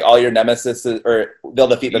about like all your nemesis or they'll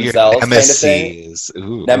defeat Your themselves kind of thing. nemesis.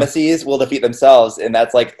 Ooh. Nemesis will defeat themselves, and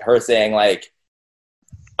that's like her saying like,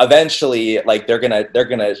 eventually, like they're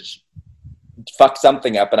gonna fuck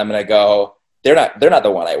something up, and I'm gonna go. They're not the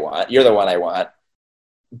one I want. You're the one I want.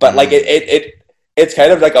 But like it's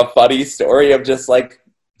kind of like a funny story of just like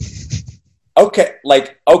okay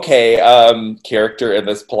character in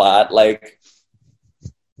this plot like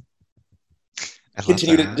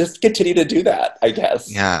continue to do that, I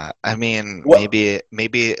guess. Yeah, I mean,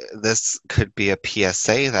 maybe this could be a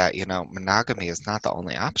PSA that, monogamy is not the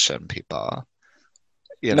only option, people.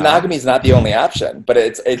 Monogamy is not the only option, but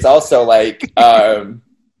it's also like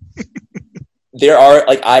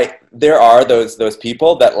there are those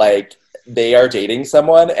people that like they are dating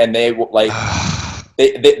someone and they like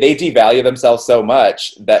they devalue themselves so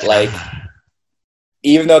much that like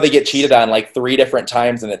even though they get cheated on like 3 different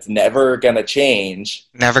times and it's never gonna change,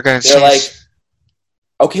 they're like,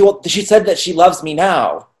 okay, well she said that she loves me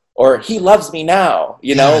now or he loves me now,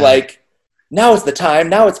 like now is the time,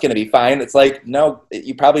 now it's gonna be fine. It's like, no,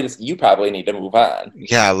 you probably need to move on.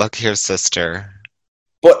 Yeah, look here, sister.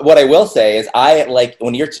 But what I will say is I like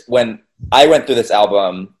when I went through this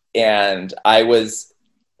album and I was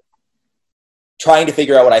trying to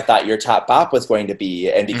figure out what I thought your top bop was going to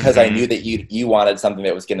be, and because I knew that you wanted something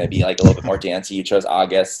that was going to be like a little bit more dancey, you chose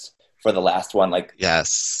August for the last one. Like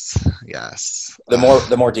yes,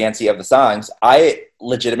 the more dancey of the songs. I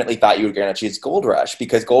legitimately thought you were going to choose Gold Rush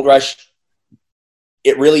because Gold Rush,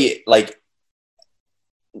 it really like.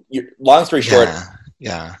 Long story short,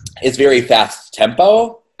 it's very fast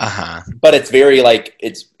tempo. But it's very like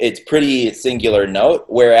it's pretty singular note.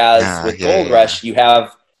 Whereas with Gold Rush, you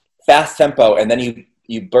have fast tempo, and then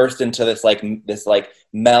you burst into this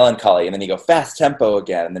melancholy, and then you go fast tempo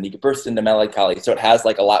again, and then you burst into melancholy. So it has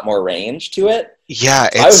like a lot more range to it. Yeah,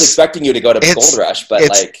 I was expecting you to go to Gold Rush, but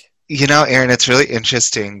like Aaron, it's really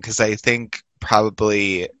interesting because I think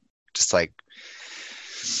probably just like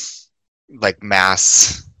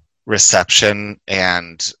mass reception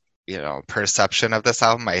and perception of this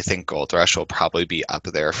album, I think Gold Rush will probably be up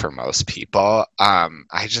there for most people. I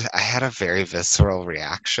had a very visceral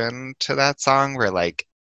reaction to that song where like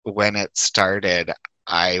when it started,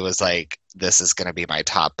 I was like, this is going to be my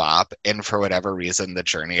top bop. And for whatever reason, the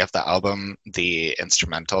journey of the album, the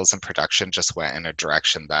instrumentals and production just went in a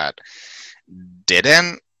direction that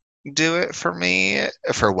didn't do it for me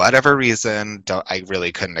for whatever reason. I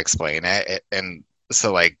really couldn't explain it. And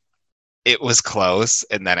so like, it was close,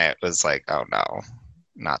 and then it was like, oh no,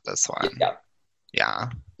 not this one. Yeah.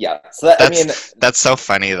 So that's so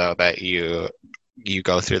funny though that you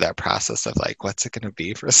go through that process of like, what's it going to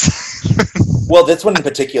be for? Well, this one in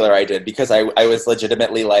particular, I did because I was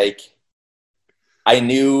legitimately like, I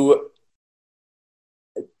knew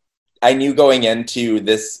going into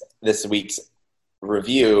this week's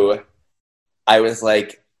review, I was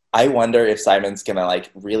like, I wonder if Simon's gonna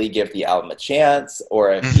like really give the album a chance,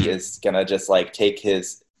 or if he is gonna just like take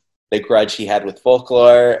the grudge he had with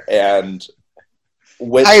Folklore and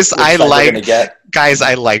guys,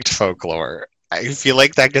 I liked Folklore. I feel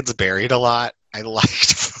like that gets buried a lot. I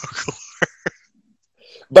liked Folklore.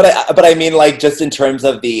 But I mean like just in terms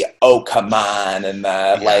of the come on and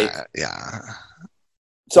yeah.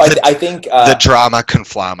 So I think the drama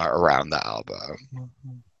conflama around the album.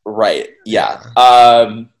 Right. Yeah.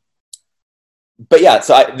 But yeah,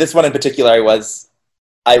 so this one in particular, I was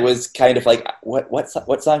kind of like, what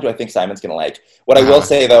song do I think Simon's gonna like? What I will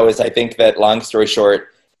say though is I think that long story short,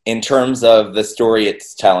 in terms of the story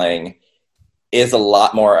it's telling, is a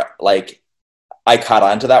lot more like I caught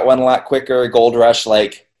on to that one a lot quicker. Gold Rush,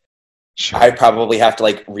 like I probably have to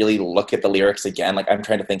like really look at the lyrics again. Like I'm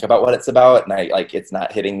trying to think about what it's about, and I like it's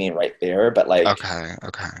not hitting me right there. But like, okay.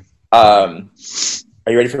 Are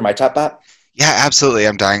you ready for my top bop? Yeah, absolutely.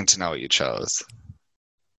 I'm dying to know what you chose.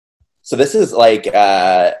 So this is like,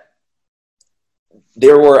 there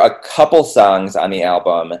were a couple songs on the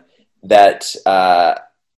album that I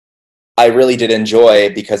really did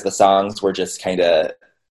enjoy because the songs were just kind of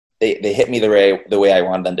they hit me the way I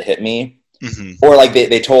wanted them to hit me. Mm-hmm. Or like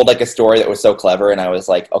they told like a story that was so clever, and I was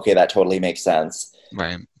like, okay, that totally makes sense.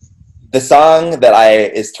 Right. The song that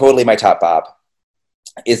is totally my top bop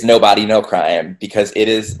is "No Body, No Crime" because it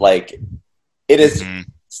is Mm-hmm.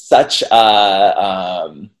 such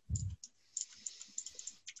a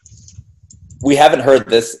we haven't heard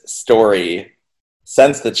this story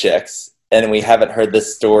since the Chicks, and we haven't heard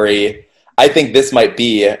this story. I think this might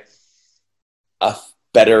be a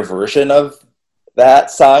better version of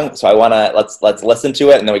that song. So I want to let's listen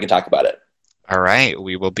to it, and then we can talk about it. All right,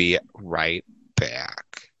 we will be right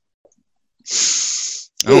back.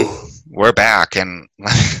 Oh, we're back, and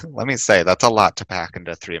let me say that's a lot to pack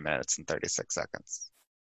into 3 minutes and 36 seconds.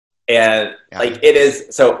 And like it is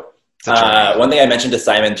so. One thing I mentioned to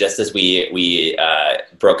Simon just as we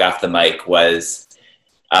broke off the mic was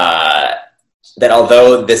that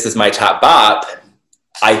although this is my top bop,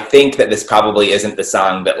 I think that this probably isn't the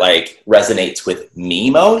song that like resonates with me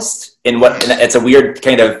most. And it's a weird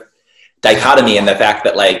kind of dichotomy in the fact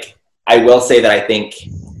that like I will say that I think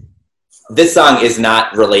this song is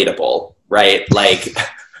not relatable, right? Like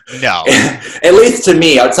no, at least to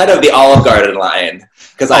me, outside of the Olive Garden line.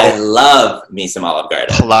 Because I love me some Olive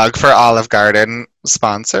Garden. Plug for Olive Garden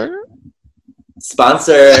sponsor.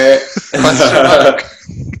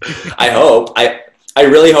 I hope. I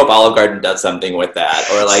really hope Olive Garden does something with that.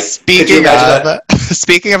 Or like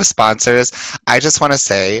speaking of sponsors, I just want to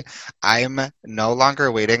say I'm no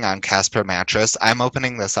longer waiting on Casper Mattress. I'm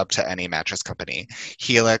opening this up to any mattress company.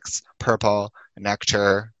 Helix, Purple,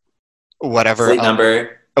 Nectar, whatever Sleep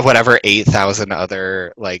Number. Whatever 8,000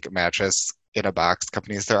 other like mattress in a box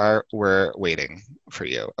companies there are, we're waiting for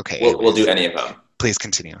you. Okay. We'll do any of them. Please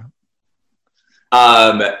continue.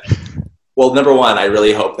 Well, number one, I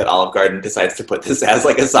really hope that Olive Garden decides to put this as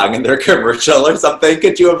like a song in their commercial or something.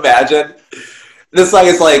 Could you imagine? This song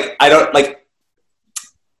is like, I don't like,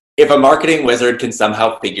 if a marketing wizard can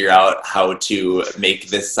somehow figure out how to make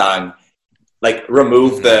this song, like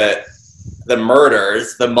remove the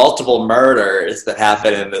murders, the multiple murders that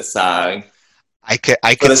happen in this song. I could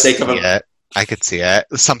see it. I could see it.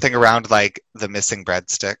 Something around like the missing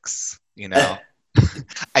breadsticks, you know.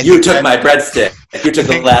 You took my breadstick. You took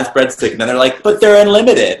the last breadstick, and then they're like, "But they're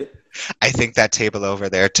unlimited." I think that table over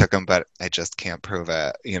there took them, but I just can't prove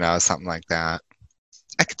it. You know, something like that.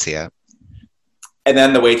 I could see it. And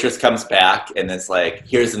then the waitress comes back, and it's like,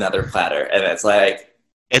 "Here's another platter," and it's like,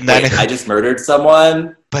 and then I just murdered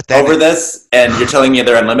someone but then over this, and you're telling me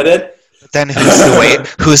they're unlimited? But then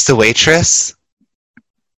who's the waitress?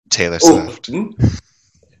 Taylor Swift.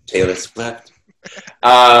 Taylor Swift.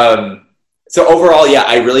 So overall, yeah,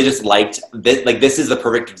 I really just liked this. Like, this is the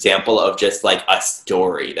perfect example of just like a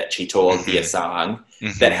story that she told via song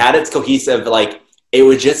that had its cohesive, like, it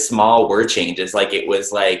was just small word changes. Like, it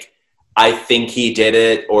was like, I think he did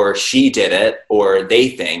it, or she did it, or they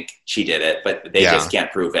think she did it, but they just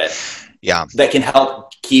can't prove it. Yeah. That can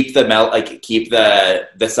help keep keep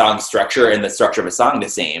the song structure and the structure of a song the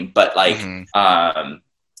same, but like,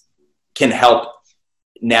 can help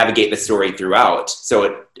navigate the story throughout.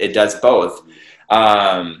 So it does both.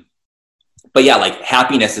 But yeah, like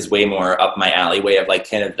Happiness is way more up my alleyway of like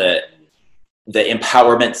kind of the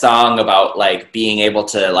empowerment song about like being able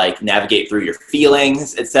to like navigate through your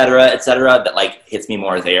feelings, et cetera, that like hits me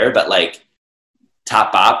more there. But like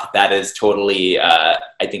Top Bop, that is totally, I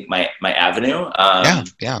think my avenue.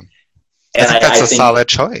 Yeah. And I think that's a solid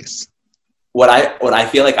choice. What I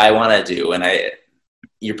feel like I want to do, and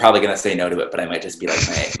you're probably going to say no to it, but I might just be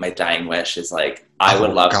like my dying wish is like, I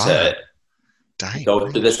would love to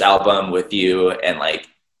go through this album with you and like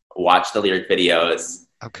watch the lyric videos.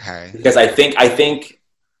 Okay. Because I think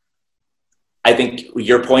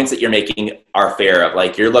your points that you're making are fair of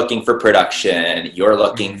like, you're looking for production, you're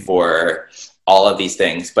looking for all of these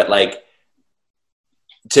things, but like,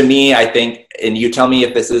 to me, I think, and you tell me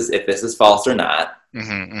if this is false or not.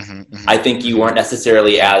 I think you weren't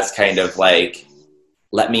necessarily as kind of like,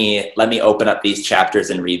 let me open up these chapters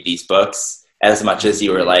and read these books as much as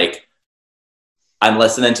you were like, I'm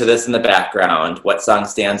listening to this in the background. What song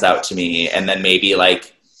stands out to me? And then maybe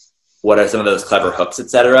like, what are some of those clever hooks,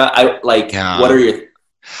 etc. What are your,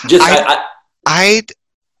 I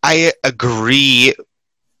agree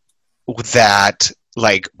that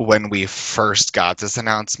like when we first got this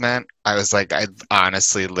announcement, I was like, I'd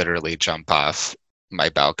honestly literally jump off my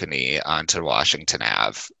balcony onto Washington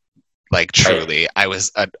Ave. Like truly, I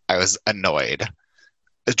was annoyed,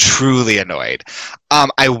 truly annoyed.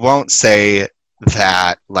 I won't say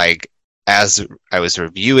that like as I was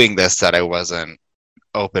reviewing this that I wasn't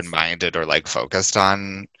open-minded or like focused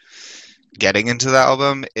on getting into the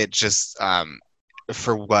album. It just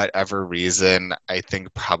for whatever reason, I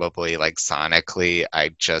think probably like sonically, I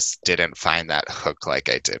just didn't find that hook like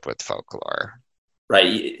I did with Folklore.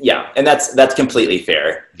 Right. Yeah. And that's completely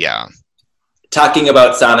fair. Yeah. Talking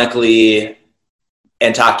about sonically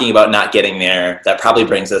and talking about not getting there, that probably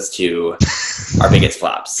brings us to our biggest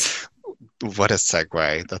flops. What a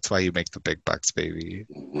segue. That's why you make the big bucks, baby.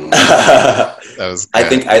 That was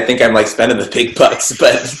good. I think I'm like spending the big bucks,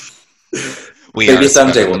 but maybe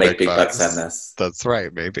someday we'll make big bucks on this. That's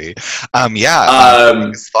right, maybe.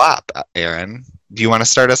 Biggest flop, Aaron. Do you want to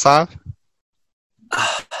start us off?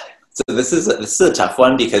 So this is a tough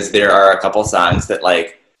one because there are a couple songs that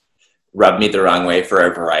like rub me the wrong way for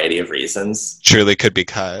a variety of reasons. Truly could be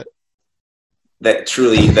cut. That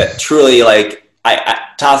truly like I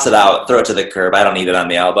toss it out, throw it to the curb. I don't need it on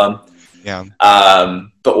the album. Yeah.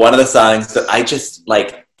 But one of the songs that I just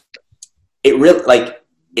like, it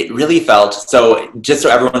really felt, so just so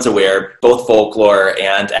everyone's aware, both Folklore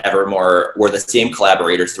and Evermore were the same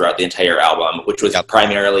collaborators throughout the entire album, which was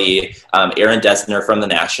primarily Aaron Dessner from The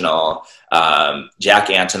National, Jack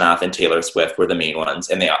Antonoff and Taylor Swift were the main ones,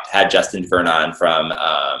 and they had Justin Vernon from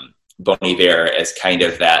Bon Iver as kind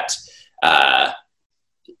of that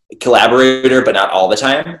collaborator, but not all the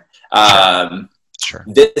time. Sure.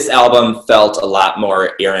 This album felt a lot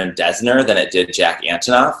more Aaron Dessner than it did Jack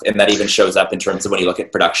Antonoff, and that even shows up in terms of when you look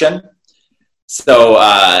at production. So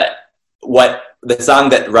what the song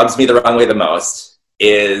that rubs me the wrong way the most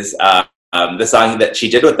is the song that she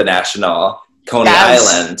did with The National, Coney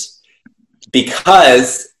Island,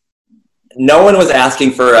 because no one was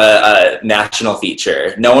asking for a national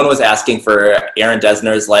feature. No one was asking for Aaron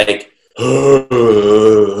Dessner's like voice.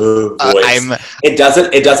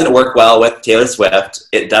 It doesn't work well with Taylor Swift.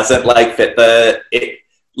 It doesn't like fit it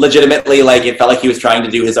legitimately, like it felt like he was trying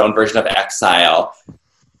to do his own version of Exile,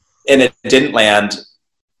 and it didn't land.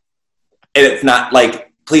 And it's not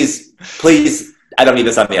like, please, I don't need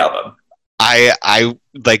this on the album. I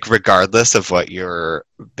like, regardless of what your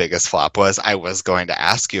biggest flop was, I was going to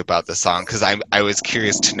ask you about the song because I was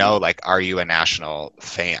curious to know, like, are you a National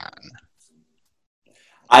fan?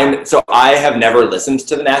 I have never listened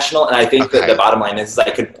to The National, and I think that the bottom line is I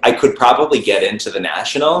could probably get into The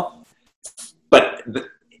National, but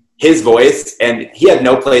his voice, and he had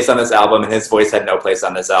no place on this album, and his voice had no place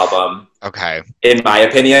on this album. Okay. In my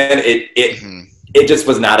opinion, it just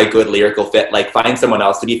was not a good lyrical fit. Like, find someone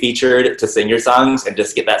else to be featured to sing your songs and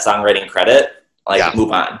just get that songwriting credit. Like,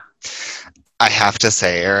 move on. I have to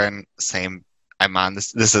say, Aaron, same. I'm on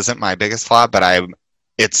this. This isn't my biggest flop, but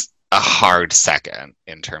it's a hard second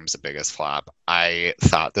in terms of biggest flop. I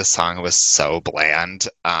thought this song was so bland.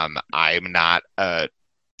 I'm not I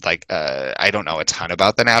don't know a ton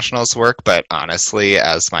about the National's work, but honestly,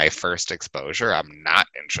 as my first exposure, I'm not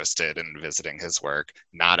interested in visiting his work.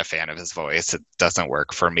 Not a fan of his voice. It doesn't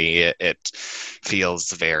work for me. It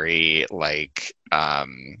feels very like,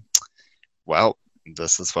 well,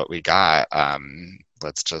 this is what we got.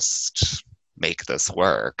 Let's just make this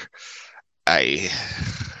work. I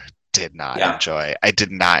did not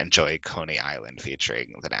enjoy Coney Island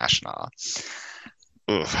featuring The National.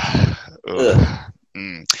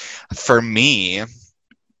 For me,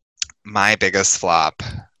 my biggest flop,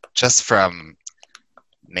 just from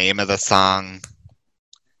name of the song,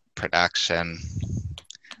 production,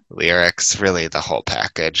 lyrics, really the whole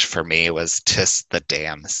package for me, was "'Tis the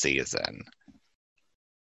Damn Season."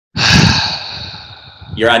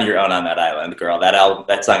 You're on your own on that island, girl.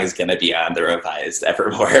 That song is gonna be on the revised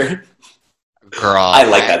Evermore. Girl, I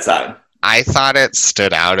like that song. I thought it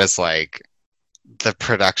stood out as like, the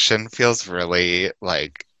production feels really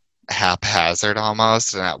like haphazard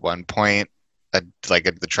almost, and at one point the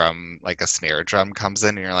drum, like a snare drum, comes in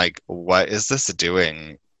and you're like, what is this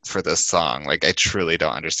doing for this song? Like, I truly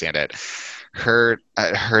don't understand it. Her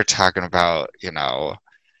talking about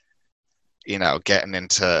getting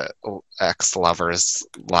into ex-lovers'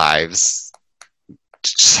 lives,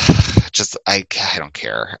 just I don't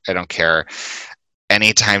care.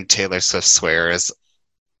 Anytime Taylor Swift swears,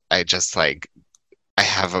 I just like,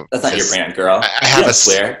 that's not your brand, girl. I have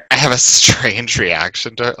a strange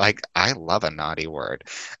reaction to it. Like, I love a naughty word,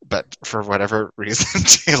 but for whatever reason,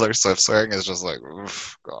 Taylor Swift swearing is just like,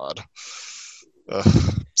 oof, God. Ugh.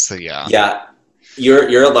 So yeah.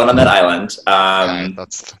 You're alone on that island.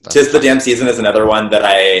 That's "'Tis the Damn Season" is another one that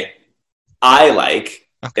I like,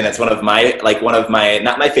 and it's one of my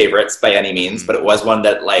not my favorites by any means, but it was one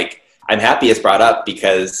that like I'm happy it's brought up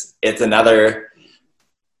because it's another,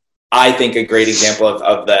 I think, a great example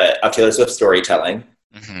of Taylor Swift storytelling.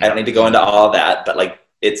 I don't need to go into all of that, but like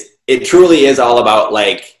it truly is all about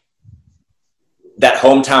like that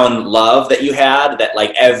hometown love that you had, that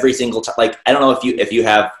like every single time, like, I don't know if you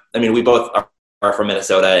have, I mean, we both are from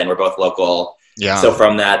Minnesota and we're both local. Yeah. So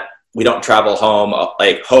from that, we don't travel home.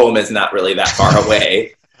 Like home is not really that far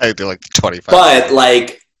away. I do like 25. But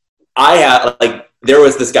like I had, like, there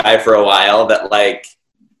was this guy for a while that like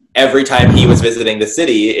every time he was visiting the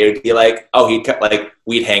city, it would be like, oh,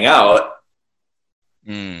 we'd hang out.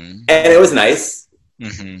 And it was nice.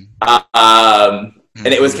 Mm-hmm.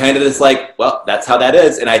 And it was kind of this like, well, that's how that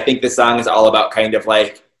is. And I think this song is all about kind of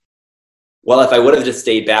like, well, if I would have just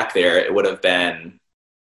stayed back there, it would have been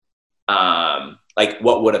like,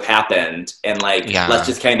 what would have happened? And like, let's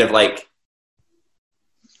just kind of like,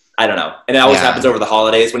 I don't know. And it always happens over the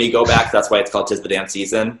holidays when you go back. That's why it's called 'Tis the Damn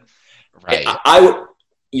Season. Right.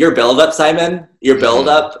 Your build-up, Simon, your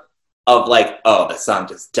build-up of like, oh, the song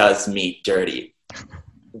just does me dirty.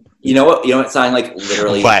 You know what song, like,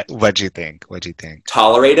 literally... What'd you think?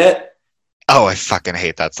 Tolerate It? Oh, I fucking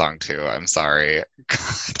hate that song, too. I'm sorry.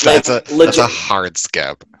 That's a hard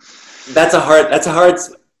skip. It's a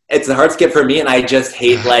hard skip for me, and I just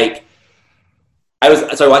hate, like... I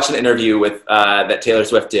watched an interview with that Taylor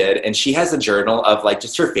Swift did, and she has a journal of, like,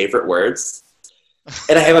 just her favorite words.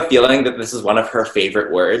 And I have a feeling that this is one of her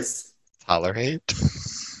favorite words. Tolerate?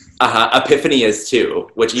 Epiphany is too,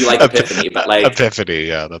 which you like Epiphany, but like... Epiphany,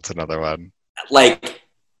 yeah, that's another one. Like,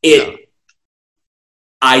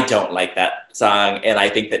 I don't like that song, and I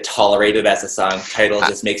think that Tolerate It as a song title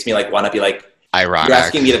just makes me like want to be like, ironic. You're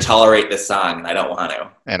asking me to tolerate this song, and I don't want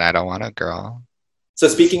to. And I don't want to, girl. So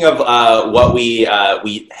speaking of what we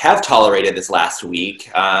have tolerated this last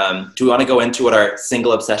week, do we want to go into what our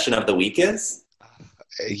single obsession of the week is?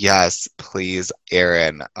 Yes, please,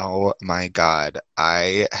 Aaron. Oh my God.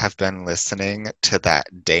 I have been listening to that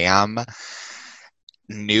damn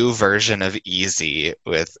new version of Easy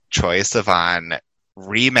with Troye Sivan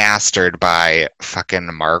remastered by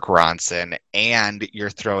fucking Mark Ronson, and you're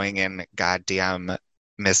throwing in goddamn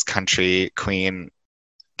Miss Country Queen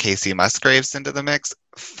Casey Musgraves into the mix.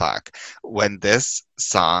 Fuck. When this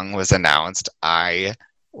song was announced, I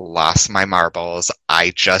lost my marbles.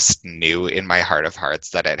 I just knew in my heart of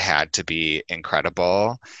hearts that it had to be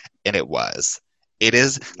incredible, and it was. It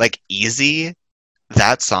is like Easy.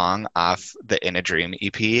 That song off the In a Dream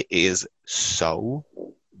EP is so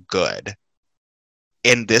good.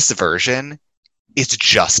 In this version, it's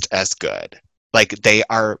just as good. Like, they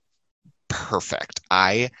are perfect.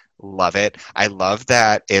 I love it. I love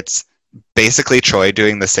that it's basically Troy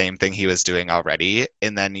doing the same thing he was doing already,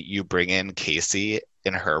 and then you bring in Casey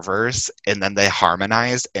in her verse, and then they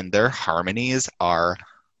harmonize, and their harmonies are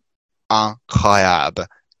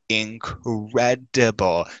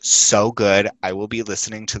incredible. So good. I will be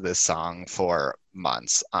listening to this song for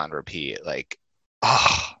months on repeat. Like,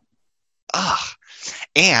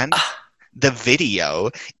 and the video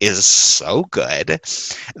is so good.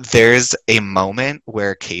 There's a moment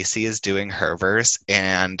where Casey is doing her verse,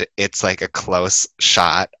 and it's like a close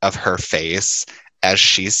shot of her face as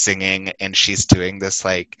she's singing, and she's doing this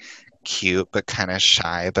like cute but kind of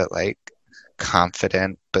shy but like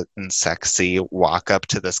confident but sexy walk up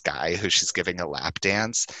to this guy who she's giving a lap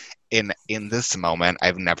dance. In this moment,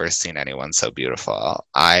 I've never seen anyone so beautiful.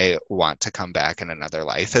 I want to come back in another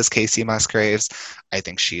life as Casey Musgraves. I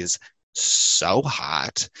think she's so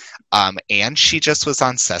hot. And she just was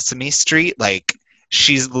on Sesame Street. Like,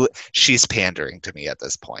 she's pandering to me at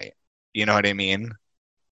this point. You know what I mean?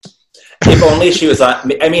 If only she was on...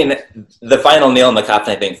 I mean, the final nail in the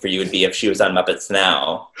coffin, I think, for you would be if she was on Muppets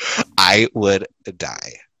Now. I would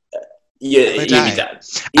die. You'd be dead.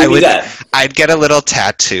 I'd get a little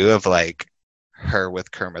tattoo of, like, her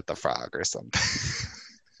with Kermit the Frog or something.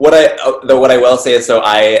 What I will say is,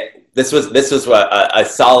 this was a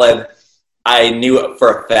solid... I knew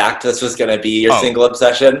for a fact this was going to be your single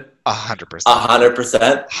obsession. 100%.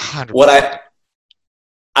 100%.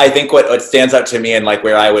 I think what stands out to me, and like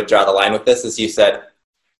where I would draw the line with this, is you said,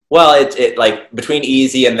 well, it like between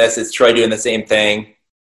Easy and this, it's Troy doing the same thing.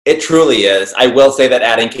 It truly is. I will say that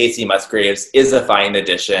adding Casey Musgraves is a fine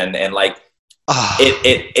addition, and like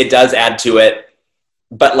it does add to it.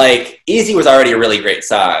 But like Easy was already a really great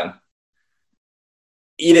song.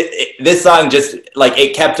 This song just like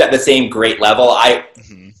it kept at the same great level.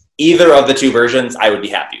 Either of the two versions I would be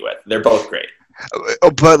happy with. They're both great.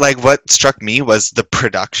 But like what struck me was the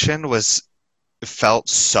production felt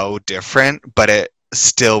so different, but it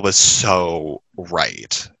still was so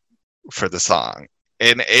right for the song.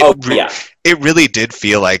 And it really did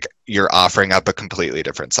feel like you're offering up a completely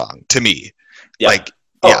different song to me. Yeah. Like,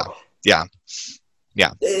 yeah.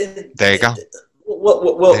 There you go.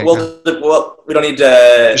 Well, we don't need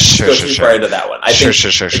to go too far into that one. I think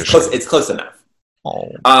it's close enough.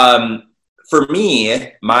 For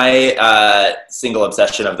me, my single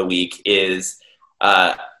obsession of the week is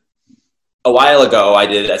a while ago I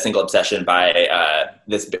did a single obsession by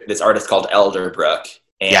this artist called Elderbrook,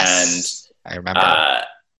 and Yes, I remember.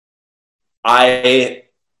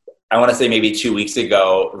 I want to say maybe 2 weeks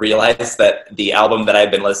ago realized that the album that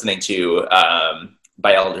I've been listening to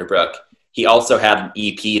by Elderbrook, he also had an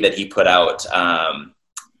EP that he put out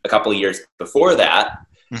a couple of years before that.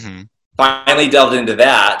 Mm-hmm. Finally delved into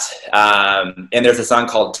that, and there's a song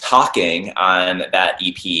called Talking on that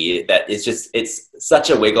EP that is just, it's such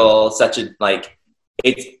a wiggle, such a, like,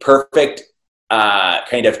 it's perfect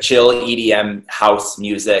kind of chill EDM house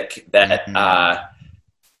music that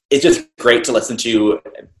it's just great to listen to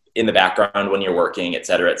in the background when you're working, et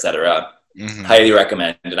cetera, et cetera. Mm-hmm. Highly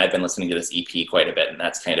recommend. And I've been listening to this EP quite a bit, and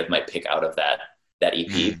that's kind of my pick out of that EP.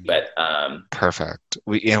 Mm-hmm. But Perfect.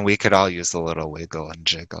 We could all use a little wiggle and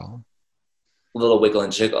jiggle. A little wiggle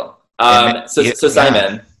and jiggle. So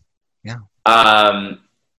Simon,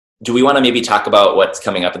 do we want to maybe talk about what's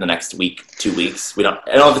coming up in the next week, 2 weeks? I don't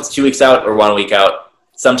know if it's 2 weeks out or 1 week out.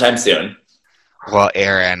 Sometime soon. Well,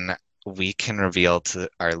 Aaron, we can reveal to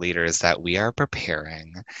our leaders that we are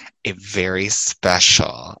preparing a very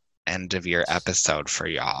special end of year episode for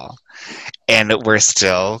y'all. And we're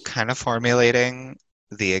still kind of formulating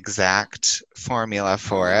the exact formula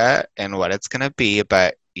for it and what it's going to be.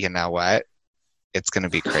 But you know what? It's going to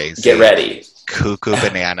be crazy. Get ready. Cuckoo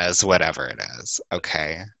bananas, whatever it is.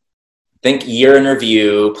 Okay. Think year in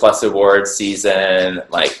review plus awards season.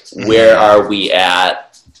 Like, where are we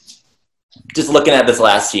at? Just looking at this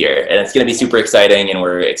last year, and it's going to be super exciting, and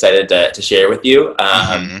we're excited to share with you.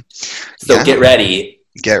 So get ready.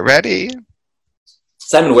 Get ready.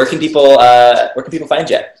 Simon, where can people find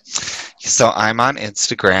you? So I'm on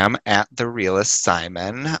Instagram at The Realist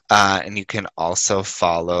Simon, and you can also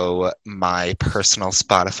follow my personal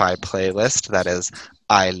Spotify playlist. That is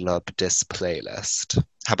I Love This Playlist.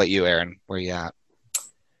 How about you, Aaron? Where are you at?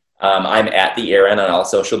 I'm at the Aaron on all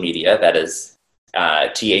social media. That is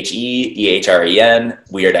TheEHREN.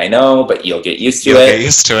 Weird, I know, but you'll get used to it. Get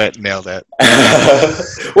used to it. Nailed it.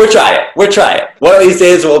 We're trying. One of these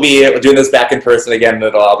days we'll be doing this back in person again, and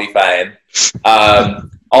it'll all be fine.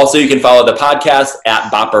 Also, you can follow the podcast at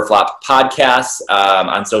Bopper Flop Podcast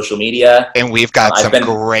on social media. And we've got some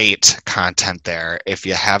great content there. If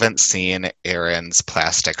you haven't seen Aaron's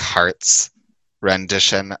Plastic Hearts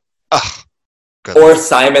rendition, or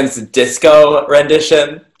Simon's disco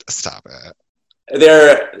rendition. Stop it.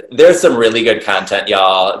 There's some really good content,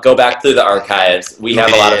 y'all. Go back through the archives. We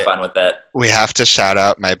have a lot of fun with it. We have to shout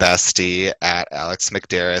out my bestie at Alex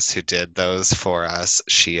McDarris, who did those for us.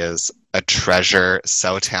 She is a treasure,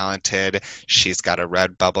 so talented. She's got a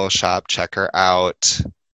Redbubble shop. Check her out.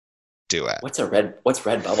 Do it. What's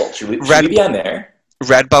Redbubble? Should we be on there?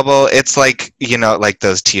 Redbubble, it's like, like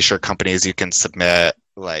those t-shirt companies, you can submit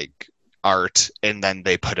like art and then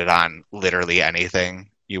they put it on literally anything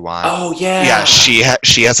you want. Oh yeah. Yeah, she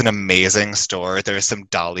has an amazing store. There's some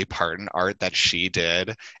Dolly Parton art that she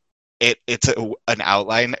did. It's an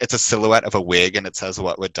outline. It's a silhouette of a wig, and it says,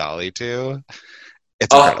 "What would Dolly do?"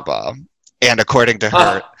 It's incredible. And according to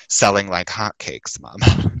her, selling like hotcakes,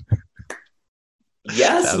 Mama.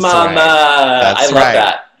 Yes, That's Mama. Right. I love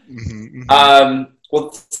that. Mm-hmm.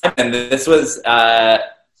 Well, Simon, this was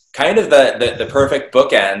kind of the perfect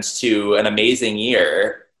bookend to an amazing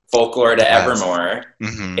year. Folklore to Evermore.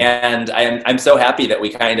 Mm-hmm. And I'm so happy that we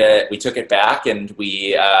took it back, and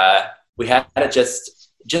we had it just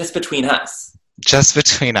between us. Just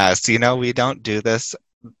between us. We don't do this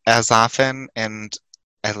as often, and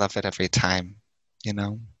I love it every time,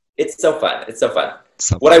 It's so fun.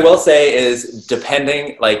 What I will say is,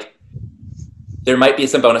 depending, like, there might be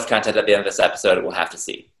some bonus content at the end of this episode. We'll have to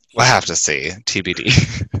see.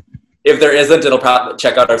 TBD. If there isn't, it'll probably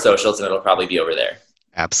check out our socials, and it'll probably be over there.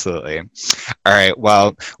 Absolutely. All right.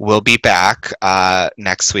 Well, we'll be back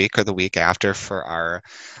next week or the week after for our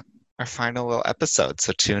final little episode.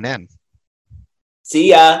 So tune in. See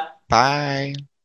ya. Bye.